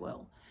 but I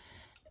will.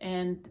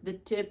 And the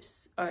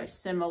tips are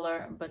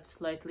similar but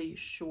slightly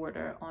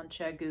shorter on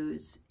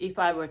Chagoo's, if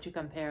I were to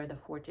compare the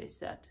Forte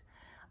set.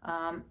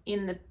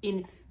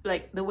 In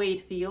like the way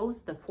it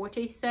feels, the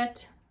Forte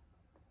set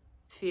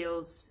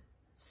feels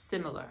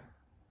similar,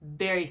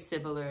 very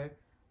similar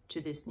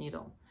to this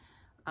needle,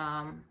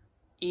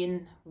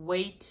 in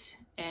weight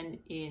and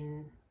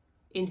in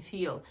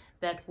feel.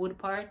 That wood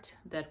part,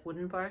 that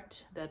wooden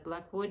part, that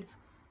black wood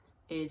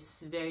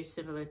is very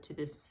similar to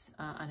this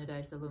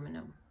anodized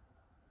aluminum.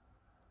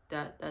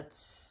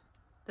 That's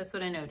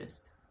what I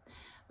noticed.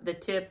 The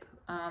tip,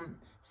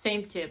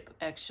 same tip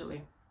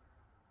actually.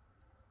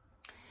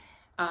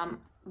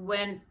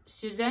 When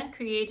Suzanne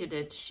created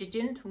it, she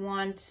didn't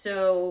want,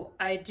 so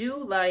I do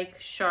like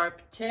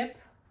sharp tip.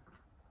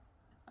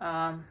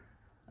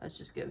 Let's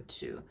just go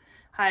to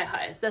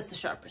highest. That's the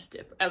sharpest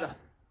tip ever.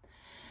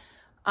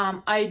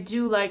 I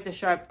do like the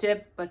sharp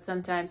tip, but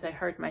sometimes I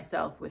hurt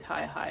myself with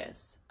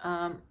highest.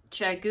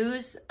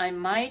 Chagoo's I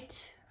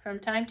might from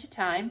time to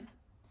time,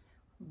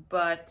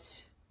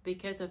 but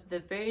because of the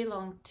very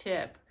long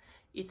tip,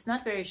 it's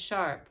not very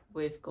sharp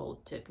with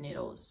gold tip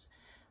needles.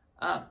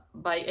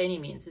 By any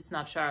means, it's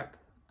not sharp.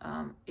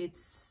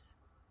 It's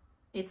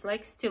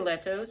like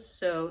stilettos.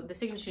 So the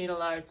Signature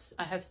Needle Arts,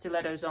 I have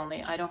stilettos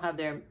only. I don't have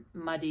their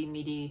muddy,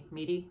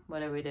 meaty,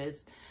 whatever it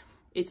is.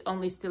 It's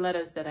only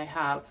stilettos that I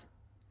have.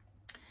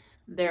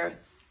 They're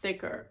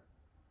thicker.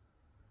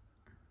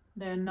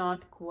 They're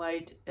not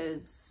quite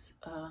as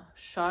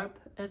sharp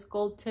as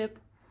gold tip,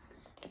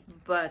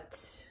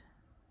 but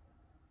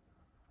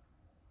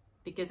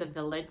because of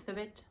the length of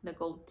it, the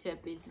gold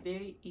tip is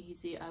very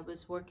easy. I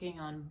was working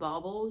on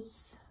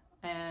baubles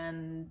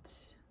and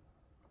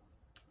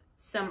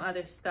some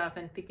other stuff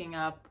and picking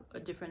up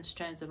different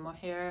strands of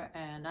mohair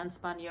and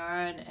unspun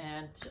yarn,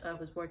 and I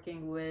was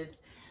working with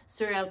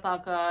Suri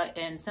alpaca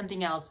and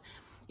something else.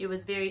 It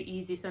was very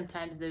easy.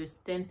 Sometimes those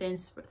thin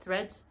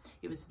threads,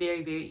 it was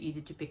very, very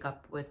easy to pick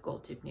up with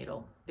gold tip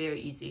needle.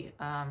 Very easy.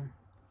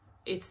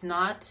 It's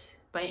not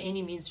by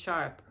any means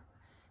sharp.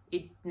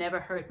 It never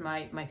hurt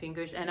my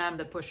fingers, and I'm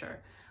the pusher.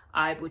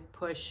 I would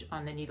push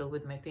on the needle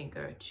with my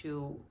finger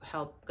to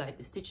help guide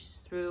the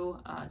stitches through.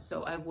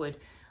 So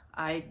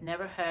I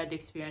never had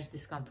experienced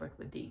discomfort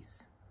with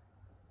these.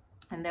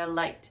 and they're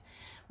light.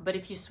 But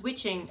if you're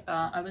switching,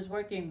 I was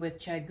working with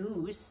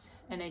Chagoos,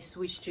 and I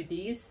switched to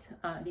these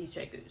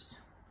Chagoos.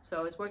 So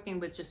I was working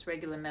with just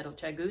regular metal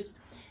Chagoos,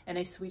 and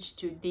I switched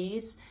to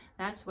these.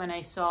 That's when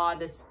I saw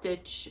the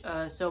stitch.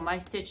 So my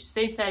stitch,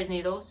 same size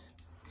needles.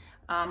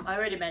 I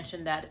already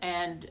mentioned that,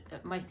 and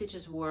my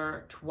stitches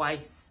were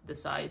twice the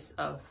size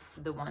of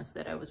the ones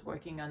that I was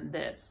working on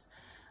this.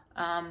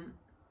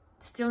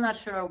 Still not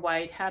sure why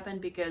it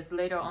happened, because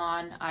later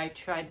on I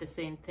tried the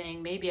same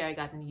thing. Maybe I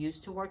gotten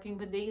used to working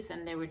with these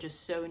and they were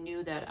just so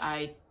new that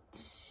I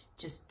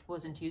just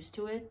wasn't used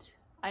to it.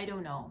 I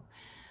don't know.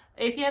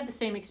 If you have the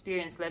same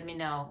experience, let me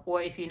know.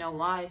 Or if you know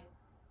why,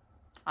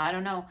 I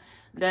don't know.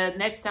 The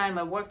next time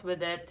I worked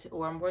with it,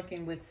 or I'm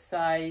working with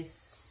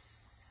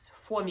size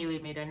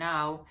 4mm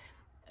now,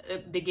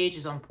 the gauge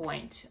is on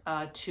point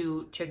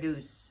to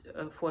Chagoos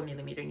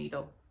 4mm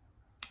needle.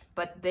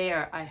 But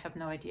there, I have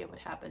no idea what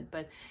happened,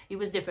 but it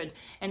was different.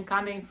 And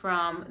coming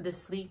from the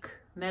sleek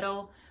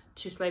metal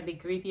to slightly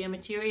grippier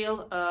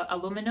material,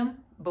 aluminum,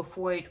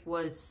 before it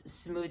was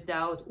smoothed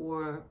out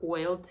or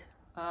oiled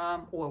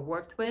or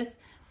worked with,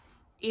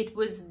 it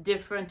was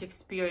different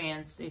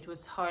experience. It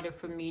was harder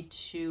for me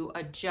to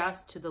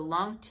adjust to the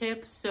long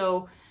tip.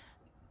 So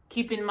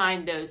keep in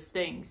mind those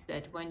things,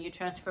 that when you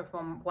transfer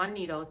from one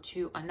needle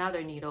to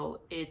another needle,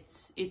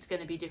 it's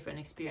going to be different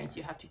experience.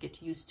 You have to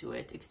get used to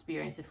it,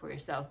 experience it for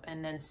yourself,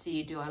 and then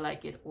see, do I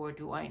like it or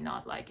do I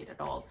not like it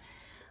at all?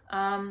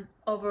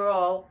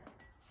 Overall,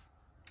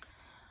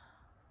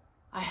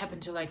 I happen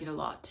to like it a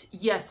lot.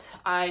 Yes,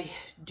 I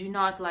do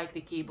not like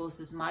the cables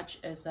as much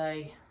as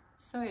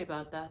sorry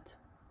about that.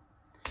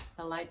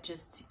 The light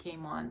just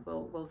came on.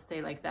 We'll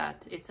stay like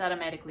that. It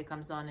automatically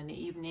comes on in the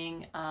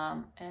evening,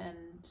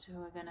 and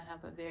we're gonna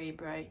have a very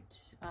bright,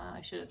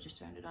 I should have just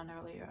turned it on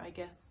earlier, I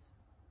guess.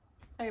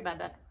 Sorry about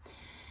that.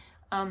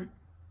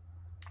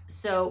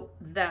 So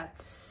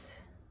that's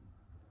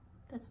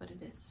what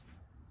it is.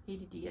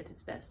 EDD at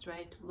its best,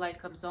 right? Light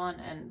comes on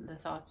and the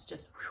thoughts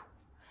just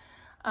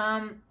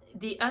whew.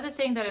 The other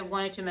thing that I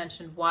wanted to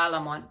mention while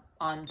I'm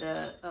on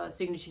the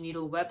Signature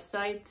Needle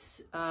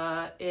website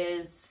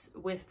is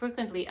with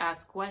frequently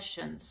asked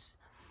questions.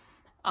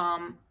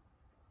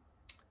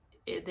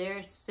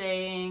 They're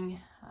saying,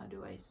 how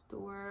do I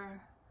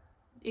store?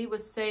 It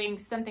was saying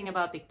something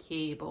about the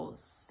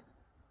cables.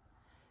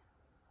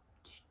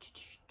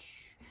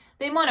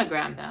 They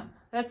monogram them.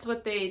 That's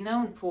what they're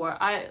known for.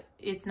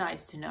 It's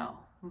nice to know,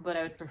 but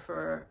I would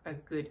prefer a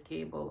good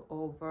cable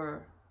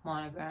over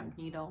monogrammed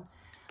needle.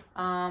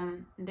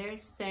 They're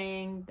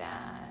saying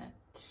that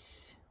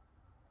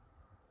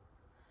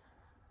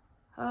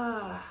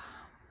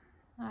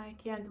I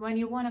can't, when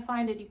you want to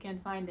find it, you can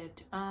find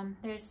it.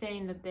 They're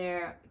saying that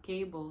their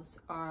cables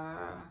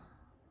are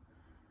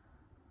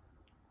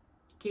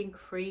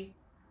kink-free.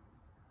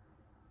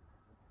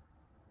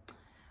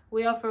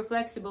 We offer a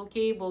flexible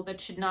cable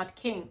that should not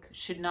kink,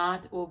 should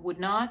not or would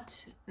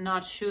not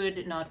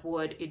should, not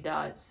would. It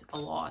does a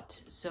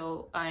lot.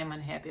 So I am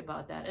unhappy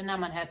about that. And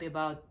I'm unhappy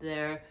about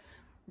the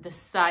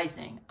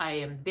sizing. I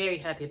am very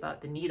happy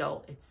about the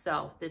needle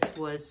itself. This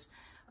was,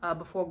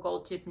 before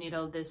gold tip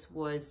needle, this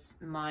was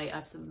my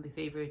absolutely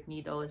favorite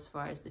needle as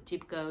far as the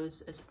tip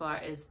goes, as far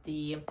as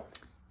the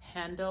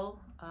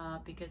handle,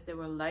 because they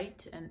were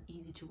light and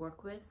easy to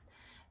work with.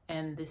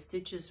 And the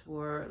stitches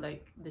were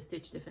like, the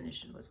stitch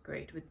definition was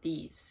great with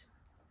these.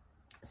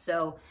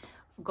 So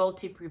gold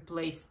tip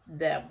replaced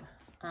them.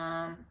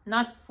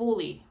 Not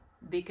fully,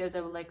 because I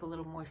would like a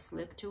little more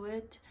slip to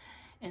it.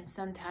 And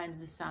sometimes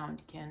the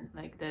sound can,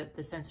 like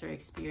the sensory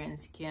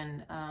experience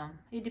can,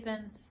 it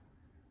depends.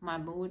 My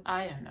mood,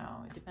 I don't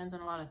know. It depends on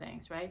a lot of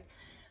things, right?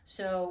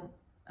 So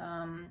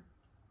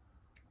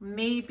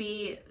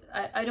maybe,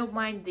 I don't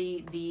mind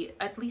the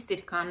at least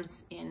it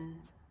comes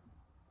in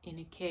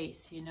a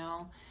case, you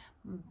know,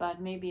 but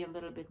maybe a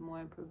little bit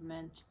more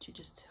improvement to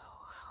just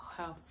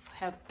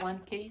have one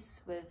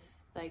case with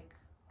like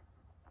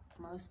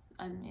most.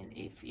 I mean,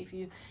 if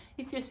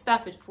you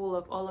stuff it full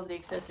of all of the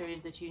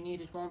accessories that you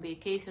need, it won't be a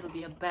case, it'll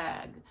be a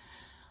bag.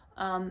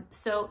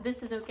 So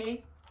this is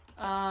okay.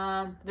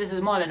 This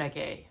is more than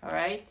okay. All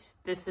right,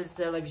 this is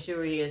a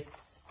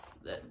luxurious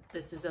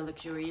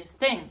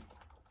thing.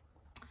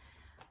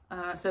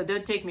 So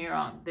don't take me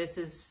wrong, this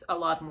is a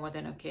lot more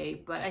than okay,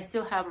 but I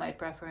still have my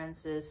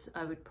preferences.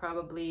 I would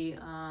probably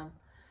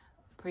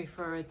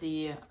prefer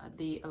the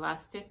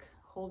elastic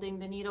holding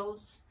the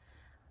needles.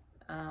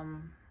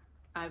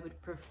 I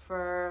would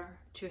prefer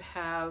to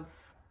have,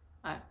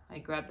 I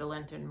grabbed the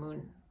Lantern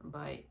Moon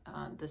by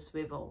the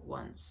swivel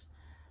once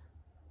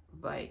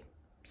by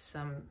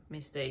some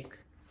mistake.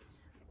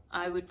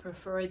 I would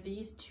prefer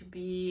these to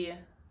be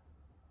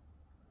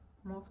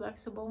more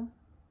flexible.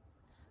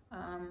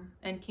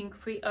 And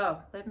kink-free. Oh,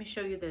 let me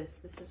show you this.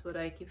 This is what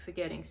I keep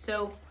forgetting.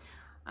 So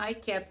I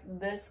kept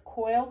this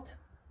coiled.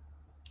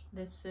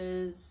 This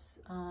is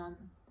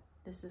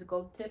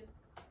gold tip,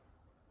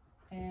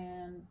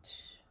 and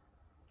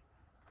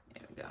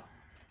there we go.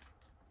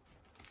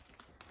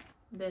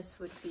 This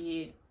would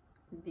be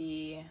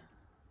the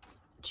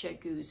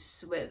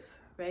Chagoos with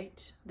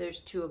right? There's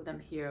two of them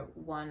here,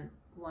 one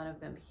of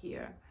them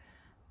here.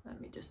 Let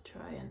me just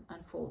try and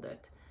unfold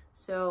it.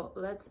 So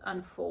let's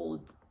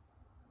unfold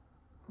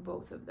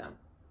both of them.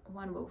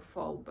 One will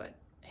fall, but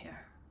here,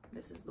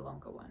 this is the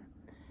longer one.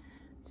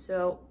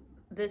 So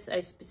this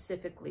I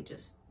specifically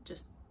just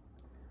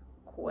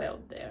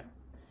coiled there.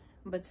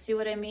 But see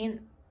what I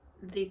mean?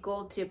 The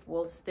gold tip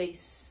will stay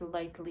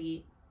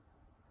slightly,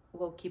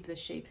 will keep the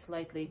shape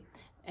slightly.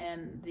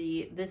 And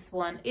this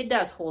one, it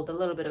does hold a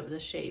little bit of the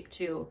shape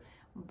too,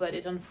 but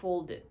it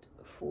unfolded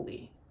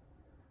fully.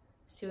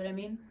 See what I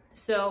mean?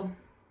 So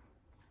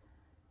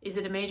is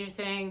it a major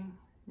thing?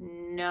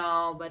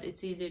 No, but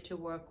it's easier to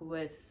work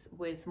with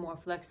more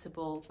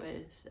flexible,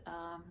 with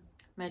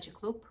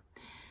magic loop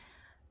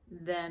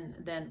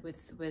than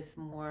with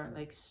more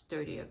like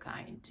sturdier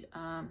kind.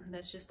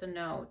 That's just a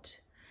note.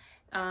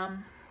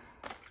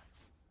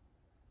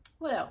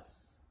 What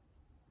else?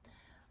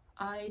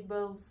 I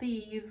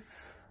believe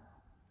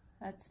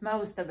that's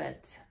most of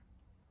it.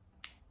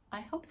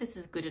 I hope this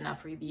is good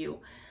enough review.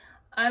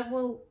 I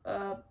will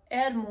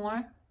add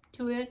more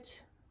to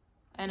it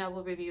and I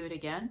will review it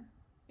again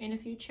in the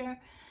future.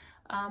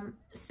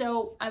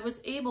 So I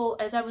was able,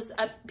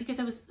 because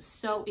I was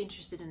so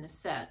interested in the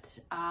set,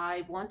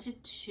 I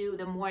wanted to,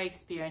 the more I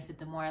experienced it,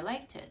 the more I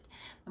liked it.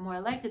 The more I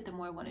liked it, the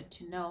more I wanted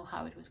to know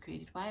how it was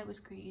created, why it was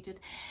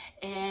created.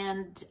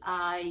 And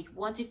I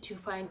wanted to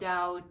find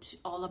out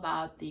all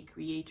about the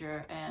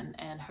creator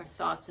and her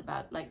thoughts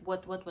about like,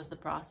 what was the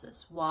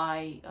process?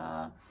 Why?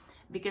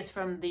 Because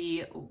from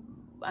the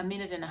 1.5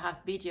 minute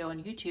video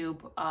on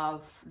YouTube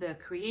of the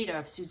creator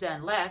of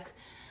Suzanne Leck,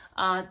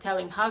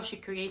 telling how she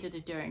created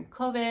it during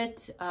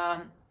COVID.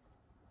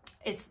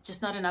 It's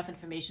just not enough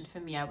information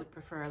for me. I would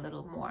prefer a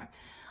little more.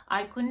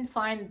 I couldn't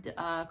find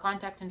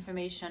contact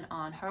information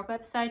on her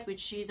website, which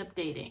she's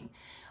updating,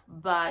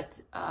 but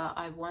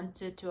I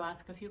wanted to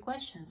ask a few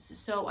questions.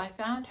 So I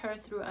found her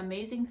through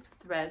amazing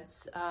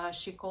threads.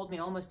 She called me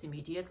almost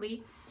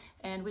immediately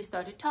and we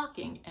started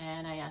talking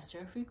and I asked her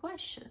a few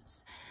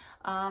questions.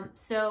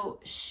 So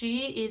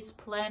she is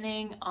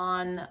planning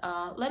on,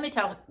 let me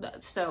tell,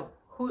 so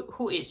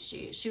who is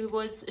she?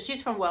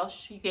 She's from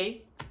Welsh, UK.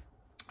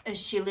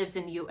 She lives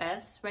in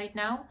US right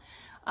now.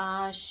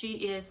 She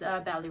is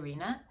a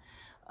ballerina.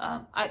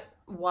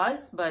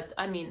 But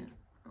I mean,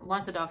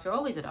 once a doctor,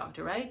 always a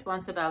doctor, right?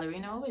 Once a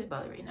ballerina, always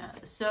ballerina.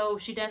 So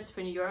she danced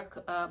for New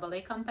York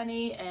Ballet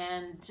Company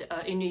and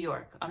in New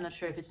York. I'm not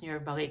sure if it's New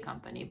York Ballet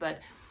Company,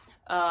 but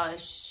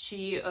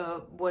she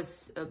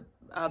was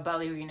a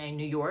ballerina in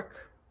New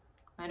York.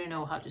 I don't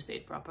know how to say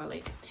it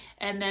properly.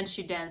 And then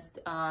she danced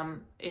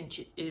in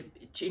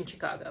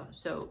Chicago.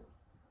 So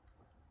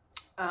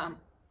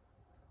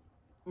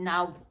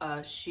now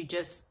she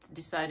just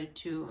decided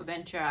to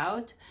venture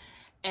out.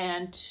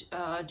 And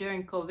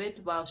during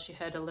COVID, while she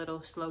had a little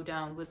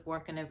slowdown with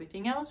work and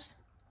everything else,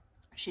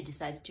 she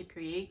decided to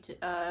create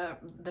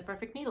the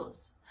perfect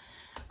needles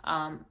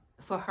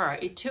for her.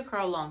 It took her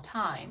a long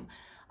time.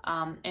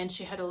 And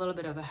she had a little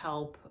bit of a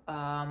help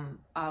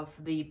of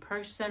the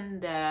person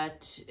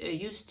that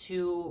used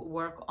to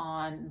work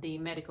on the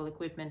medical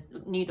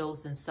equipment,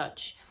 needles and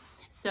such.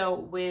 So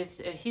with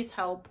his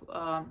help,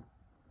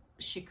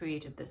 she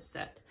created this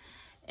set.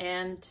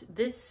 And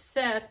this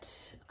set,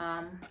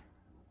 I'm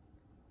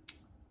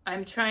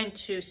trying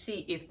to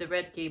see if the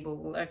red cable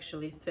will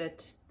actually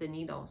fit the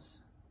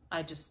needles.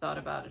 I just thought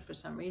about it for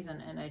some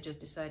reason and I just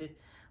decided,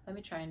 let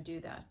me try and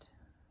do that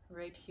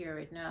right here,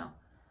 right now.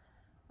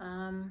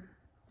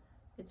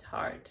 It's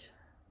hard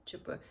to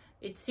put.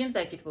 It seems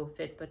like it will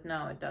fit, but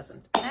no, it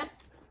doesn't.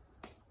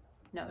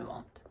 No, it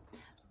won't.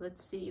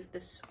 Let's see if the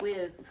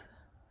Swiv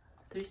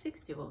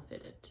 360 will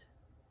fit it.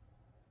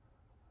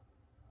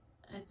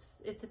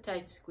 It's a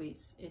tight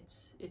squeeze.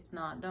 It's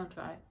not. Don't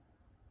try.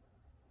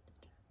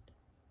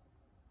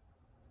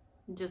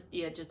 Just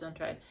don't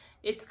try it.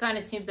 It kind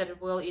of seems that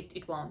it will.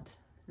 It won't.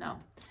 No,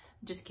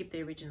 just keep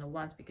the original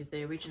ones because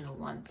the original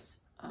ones.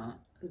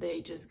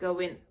 They just go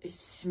in as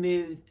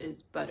smooth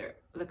as butter.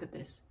 Look at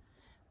this.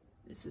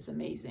 This is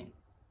amazing.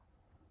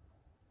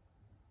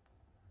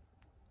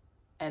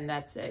 And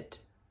that's it.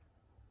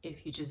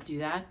 If you just do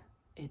that,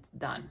 it's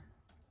done.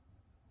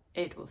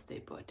 It will stay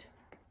put.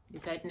 You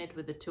tighten it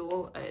with the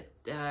tool.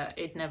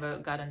 It never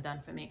got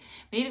undone for me.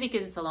 Maybe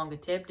because it's a longer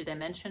tip. Did I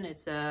mention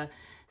it's a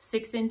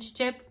 6-inch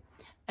tip?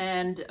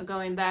 And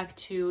going back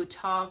to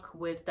talk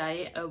with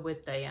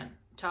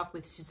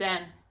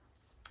Suzanne,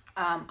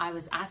 I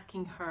was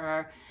asking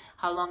her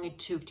how long it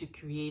took to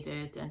create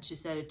it, and she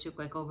said it took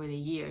like over a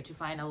year to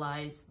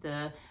finalize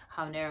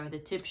how narrow the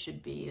tip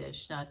should be. It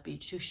should not be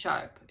too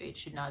sharp, it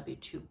should not be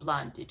too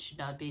blunt, it should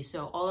not be,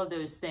 so all of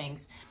those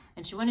things.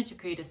 And she wanted to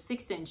create a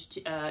 6-inch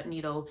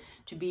needle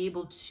to be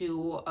able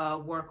to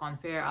work on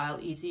Fair Isle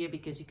easier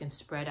because you can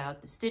spread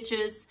out the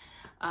stitches.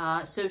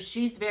 So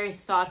she's very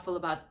thoughtful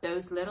about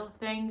those little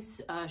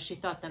things. She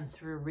thought them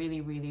through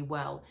really, really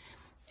well.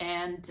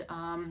 And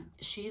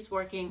she's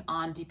working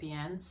on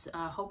DPNs.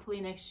 Hopefully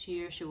next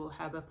year she will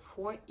have a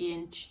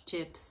 4-inch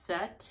tip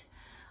set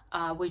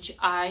which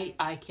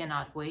I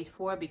cannot wait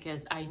for,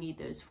 because I need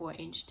those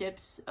 4-inch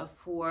tips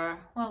for,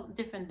 well,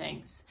 different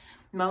things,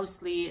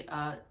 mostly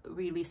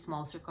really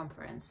small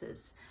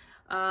circumferences.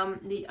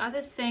 The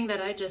other thing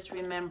that I just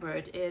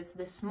remembered is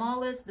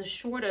the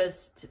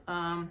shortest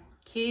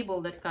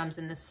cable that comes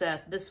in the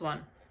set, this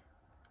one.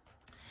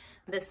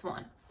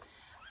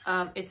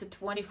 It's a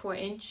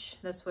 24-inch,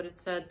 that's what it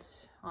said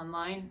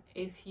online.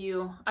 If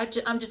you,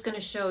 I'm just going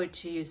to show it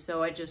to you,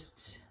 so I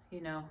just,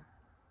 you know,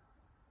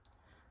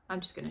 I'm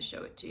just going to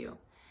show it to you.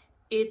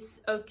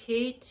 It's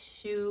okay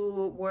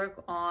to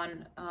work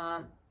on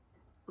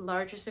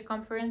larger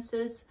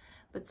circumferences,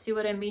 but see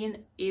what I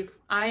mean? If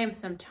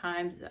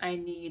sometimes I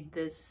need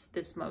this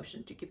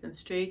motion to keep them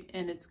straight,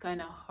 and it's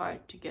kind of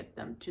hard to get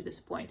them to this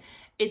point.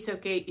 It's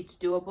okay, it's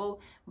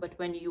doable, but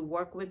when you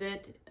work with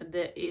it,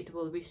 it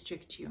will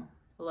restrict you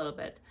a little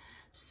bit.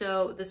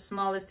 So the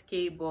smallest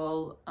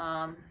cable,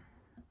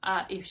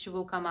 if she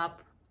will come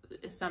up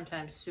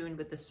sometime soon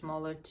with a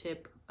smaller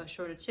tip, a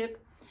shorter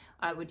tip,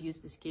 I would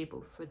use this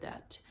cable for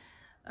that.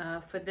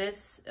 For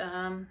this,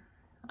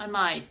 I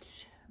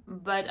might,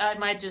 but I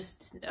might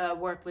just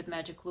work with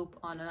magic loop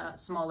on a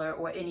smaller,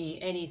 or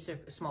any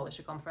smaller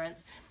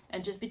circumference,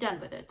 and just be done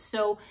with it.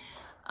 So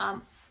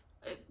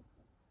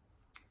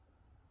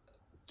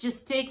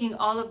just taking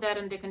all of that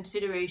into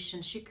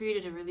consideration, she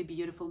created a really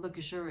beautiful,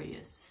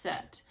 luxurious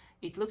set.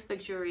 It looks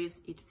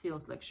luxurious, it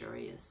feels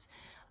luxurious.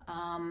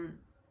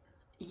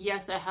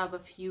 Yes, I have a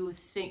few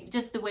things,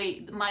 just the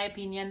way, my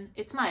opinion,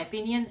 it's my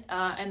opinion,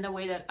 and the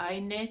way that I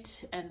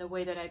knit, and the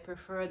way that I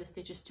prefer the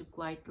stitches to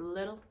glide a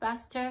little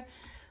faster.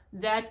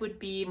 That would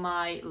be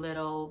my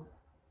little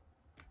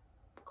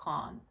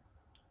con.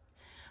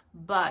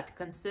 But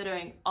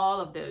considering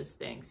all of those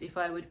things, if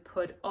I would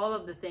put all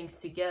of the things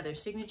together,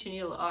 Signature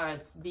Needle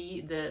Arts,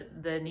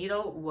 the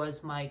needle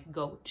was my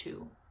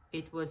go-to.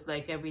 It was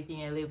like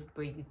everything, I lived,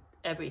 breathed,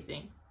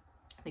 everything.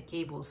 The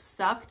cable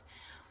sucked,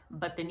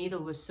 but the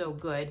needle was so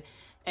good.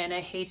 And I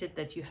hated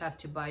that you have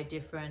to buy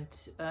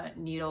different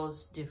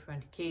needles,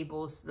 different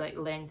cables, like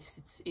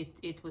lengths.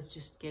 It was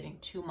just getting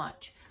too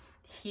much.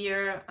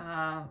 Here,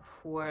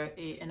 for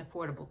an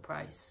affordable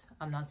price,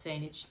 I'm not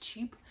saying it's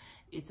cheap,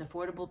 it's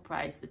affordable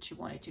price that she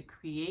wanted to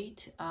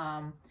create.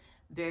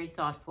 Very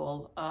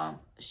thoughtful.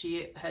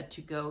 She had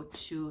to go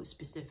to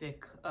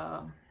specific,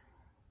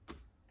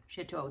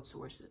 she had to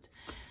outsource it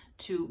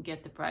to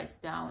get the price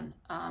down.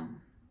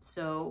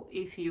 So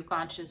if you're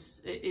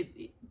conscious,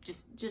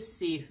 just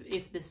see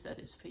if this set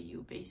is for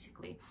you,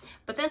 basically.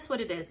 But that's what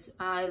it is.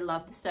 I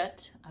love the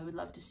set. I would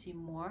love to see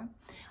more.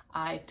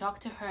 I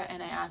talked to her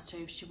and I asked her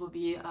if she will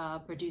be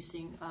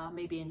producing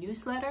maybe a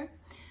newsletter,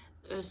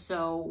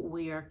 so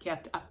we are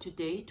kept up to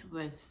date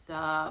with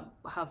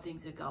how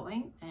things are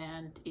going,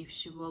 and if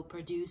she will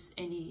produce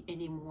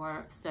any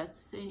more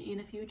sets in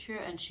the future.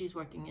 And she's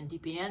working in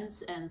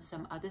DPNs and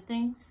some other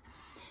things,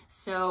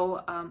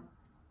 so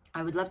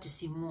I would love to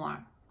see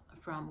more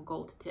from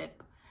Gold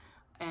Tip,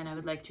 and I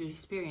would like to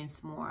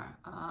experience more.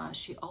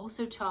 She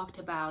also talked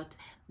about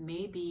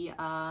maybe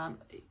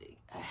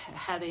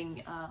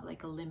having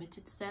like a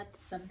limited set,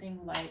 something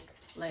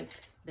like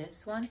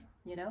this one,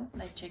 you know,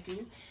 like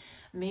Chegu.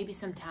 Maybe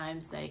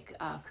sometimes like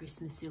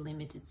Christmassy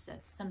limited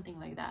sets, something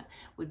like that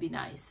would be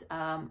nice.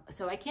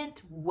 So I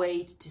can't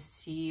wait to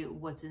see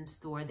what's in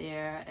store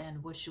there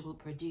and what she will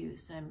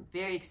produce. I'm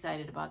very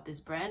excited about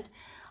this brand.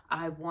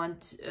 I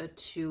want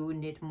to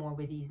knit more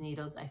with these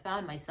needles. I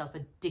found myself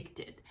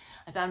addicted.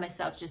 I found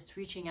myself just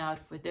reaching out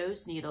for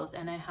those needles,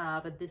 and I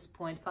have at this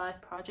point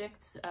 5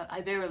 projects.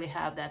 I barely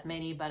have that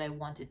many, but I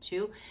wanted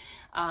to,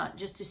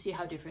 just to see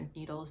how different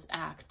needles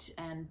act,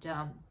 and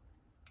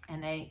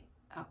I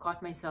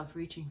caught myself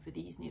reaching for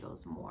these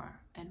needles more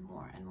and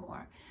more and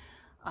more.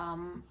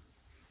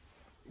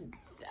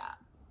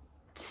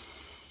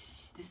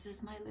 This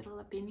is my little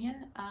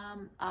opinion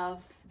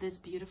of this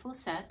beautiful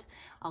set.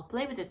 I'll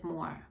play with it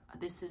more.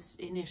 This is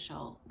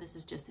initial. This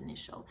is just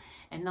initial,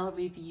 and I'll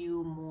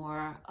review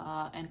more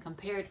and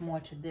compare it more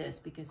to this,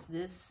 because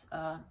this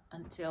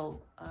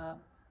until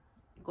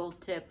Gold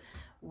Tip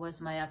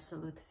was my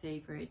absolute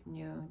favorite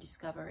new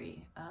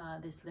discovery.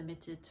 This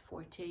limited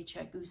Forte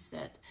Chegu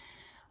set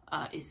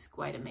is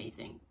quite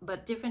amazing,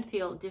 but different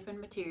feel,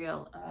 different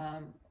material,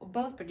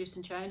 both produced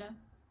in China.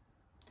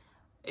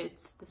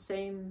 It's the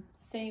same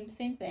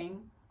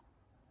thing,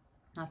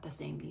 not the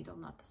same needle,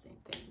 not the same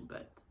thing,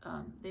 but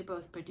they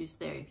both produce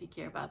there. If you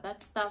care about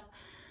that stuff,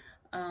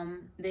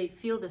 they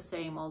feel the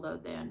same, although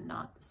they're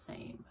not the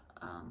same,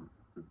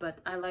 but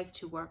I like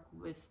to work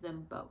with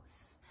them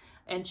both.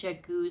 And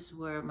Chegus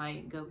were my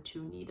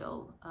go-to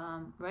needle.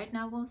 Right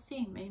now we'll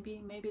see,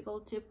 maybe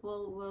Gold Tip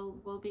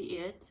will be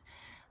it.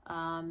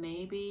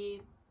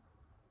 Maybe,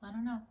 I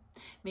don't know,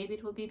 maybe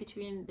it will be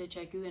between the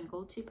Chegu and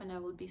Gold Tip, and I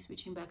will be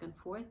switching back and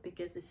forth,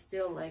 because it's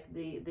still like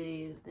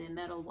the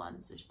metal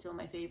ones are still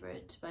my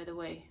favorite. By the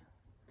way,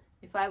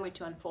 if I were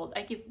to unfold,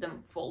 I keep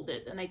them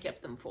folded, and I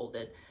kept them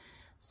folded,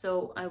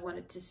 so I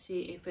wanted to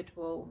see if it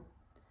will,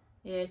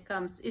 yeah,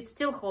 it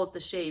still holds the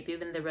shape,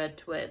 even the red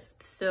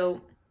twist.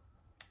 So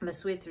the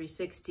Sweet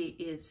 360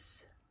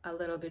 is a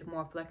little bit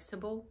more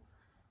flexible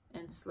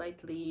and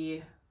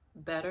slightly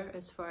better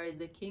as far as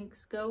the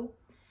kinks go.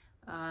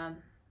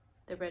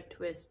 The red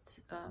twist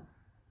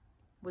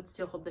would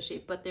still hold the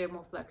shape, but they're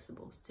more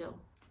flexible still.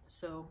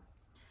 So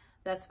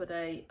that's what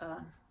I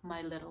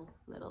my little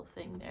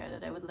thing there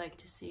that I would like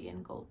to see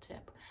in gold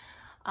tip.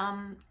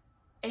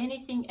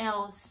 Anything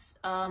else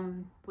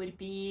would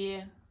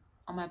be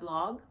on my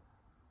blog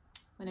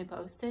when I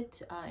post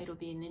it. It'll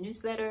be in the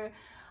newsletter.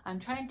 I'm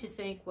trying to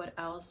think what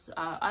else.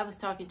 I was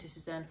talking to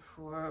Suzanne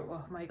for,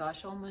 oh my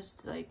gosh,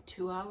 almost like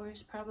 2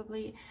 hours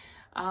probably,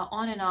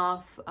 on and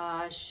off.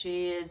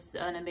 She is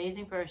an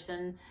amazing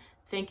person,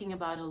 thinking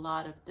about a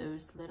lot of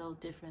those little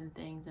different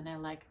things, and I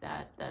like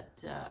that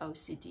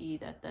OCD,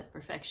 that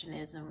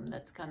perfectionism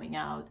that's coming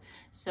out.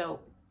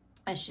 So,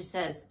 as she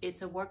says,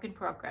 it's a work in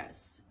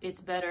progress. It's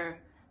better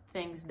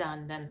things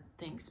done than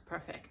things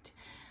perfect.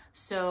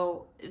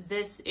 So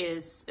this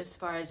is, as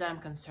far as I'm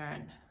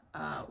concerned,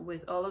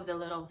 with all of the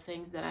little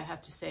things that I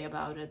have to say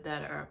about it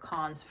that are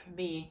cons for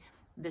me,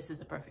 this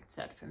is a perfect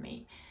set for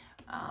me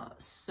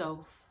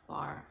so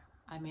far.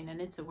 I mean,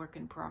 and it's a work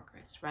in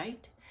progress,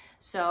 right?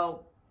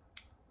 So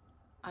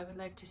I would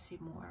like to see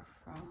more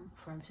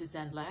from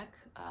Suzanne Leck,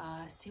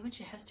 see what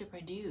she has to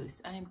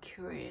produce. I am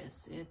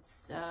curious.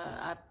 It's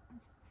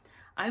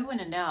I want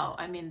to know.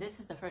 I mean, this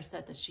is the first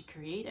set that she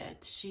created.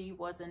 She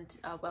wasn't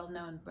a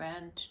well-known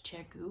brand,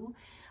 CHEGU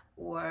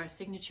or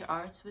Signature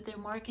Arts with their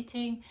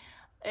marketing.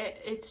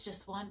 It's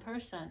just one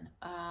person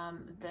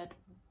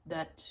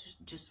that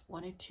just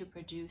wanted to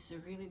produce a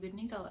really good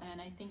needle, and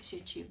I think she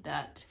achieved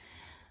that.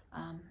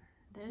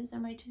 Those are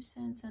my 2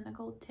 cents and a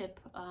gold tip.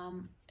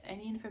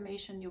 Any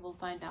information you will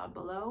find out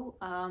below,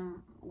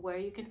 where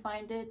you can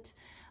find it.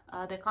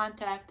 The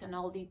contact and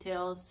all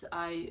details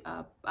I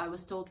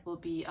was told will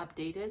be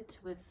updated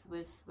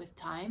with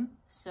time,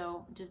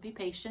 so just be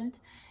patient.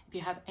 If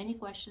you have any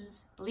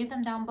questions, leave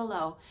them down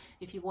below.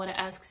 If you want to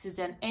ask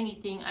Suzanne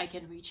anything, I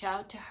can reach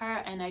out to her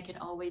and I can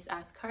always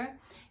ask her.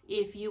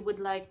 If you would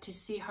like to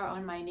see her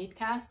on my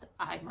knitcast,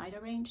 I might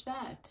arrange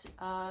that.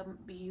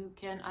 You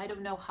can, I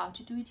don't know how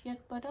to do it yet,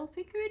 but I'll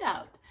figure it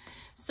out.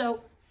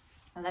 So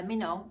let me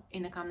know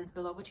in the comments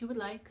below what you would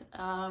like.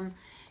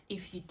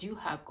 If you do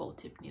have gold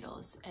tip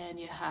needles and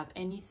you have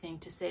anything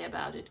to say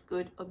about it,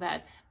 good or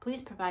bad,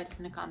 please provide it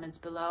in the comments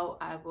below.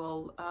 I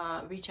will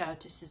reach out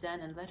to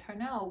Suzanne and let her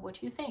know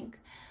what you think.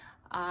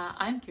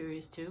 I'm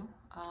curious too.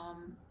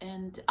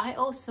 And I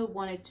also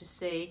wanted to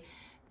say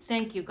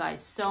thank you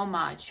guys so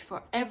much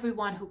for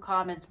everyone who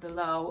comments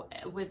below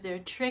with their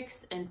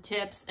tricks and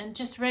tips and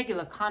just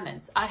regular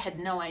comments. I had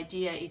no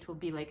idea it would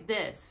be like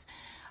this.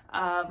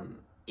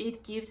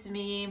 It gives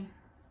me,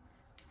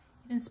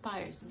 it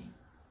inspires me.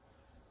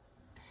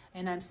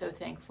 And I'm so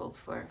thankful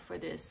for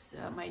this,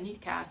 my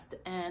knitcast.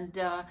 And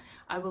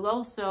I will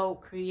also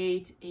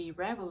create a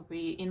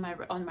Ravelry in my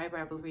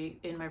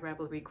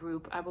Ravelry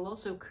group. I will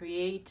also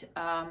create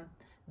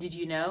Did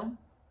You Know?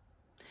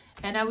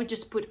 And I would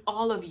just put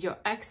all of your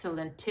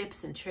excellent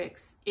tips and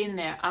tricks in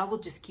there. I will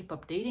just keep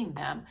updating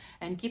them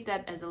and keep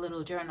that as a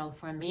little journal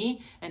for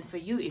me and for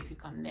you if you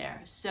come there.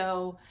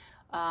 So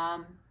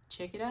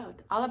check it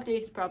out. I'll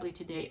update it probably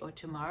today or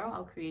tomorrow.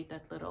 I'll create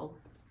that little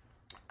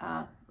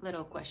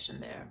question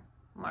there,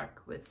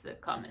 mark with the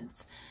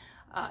comments.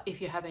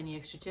 If you have any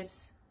extra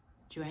tips,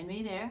 join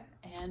me there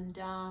and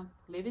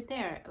leave it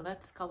there.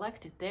 Let's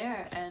collect it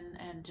there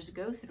and just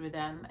go through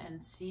them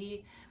and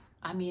see.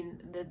 I mean,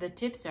 the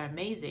tips are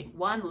amazing.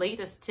 One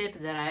latest tip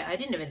that I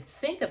didn't even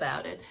think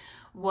about it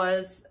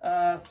was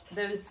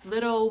those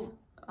little,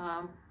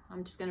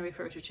 I'm just going to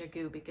refer to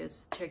CHEGU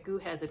because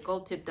CHEGU has it,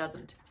 gold tip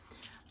doesn't.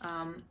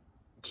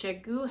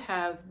 CHEGU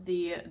have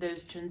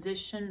those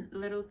transition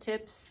little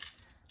tips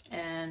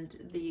and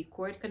the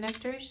cord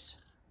connectors,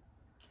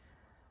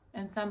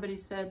 and somebody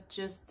said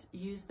just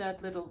use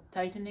that little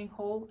tightening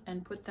hole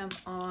and put them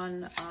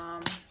on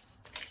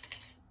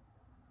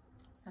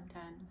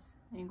sometimes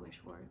English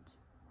words,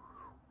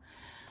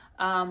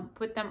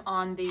 put them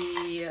on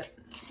the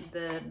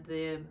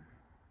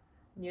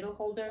needle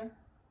holder.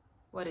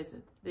 What is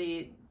it,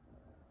 the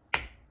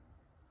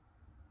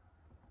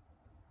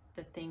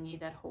thingy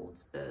that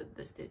holds the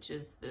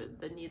stitches,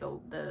 the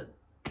needle,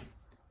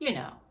 you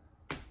know.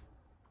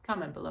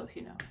 Comment below if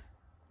you know.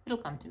 It'll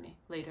come to me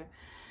later.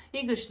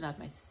 English is not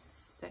my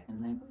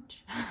second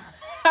language.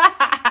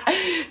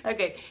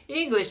 Okay,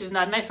 English is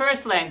not my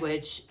first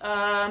language.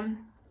 And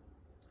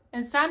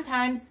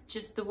sometimes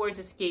just the words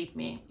escape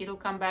me. It'll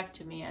come back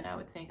to me and I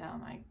would think, oh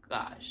my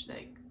gosh,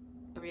 like,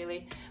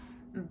 really?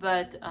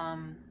 But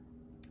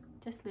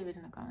just leave it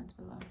in the comments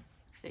below.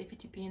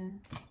 Safety pin,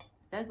 is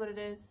that what it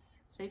is?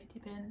 Safety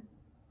pin?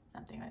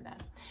 Something like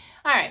that.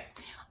 All right,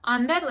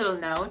 on that little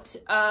note,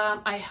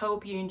 I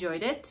hope you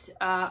enjoyed it.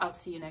 I'll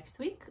see you next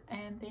week,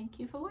 and thank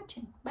you for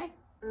watching. Bye.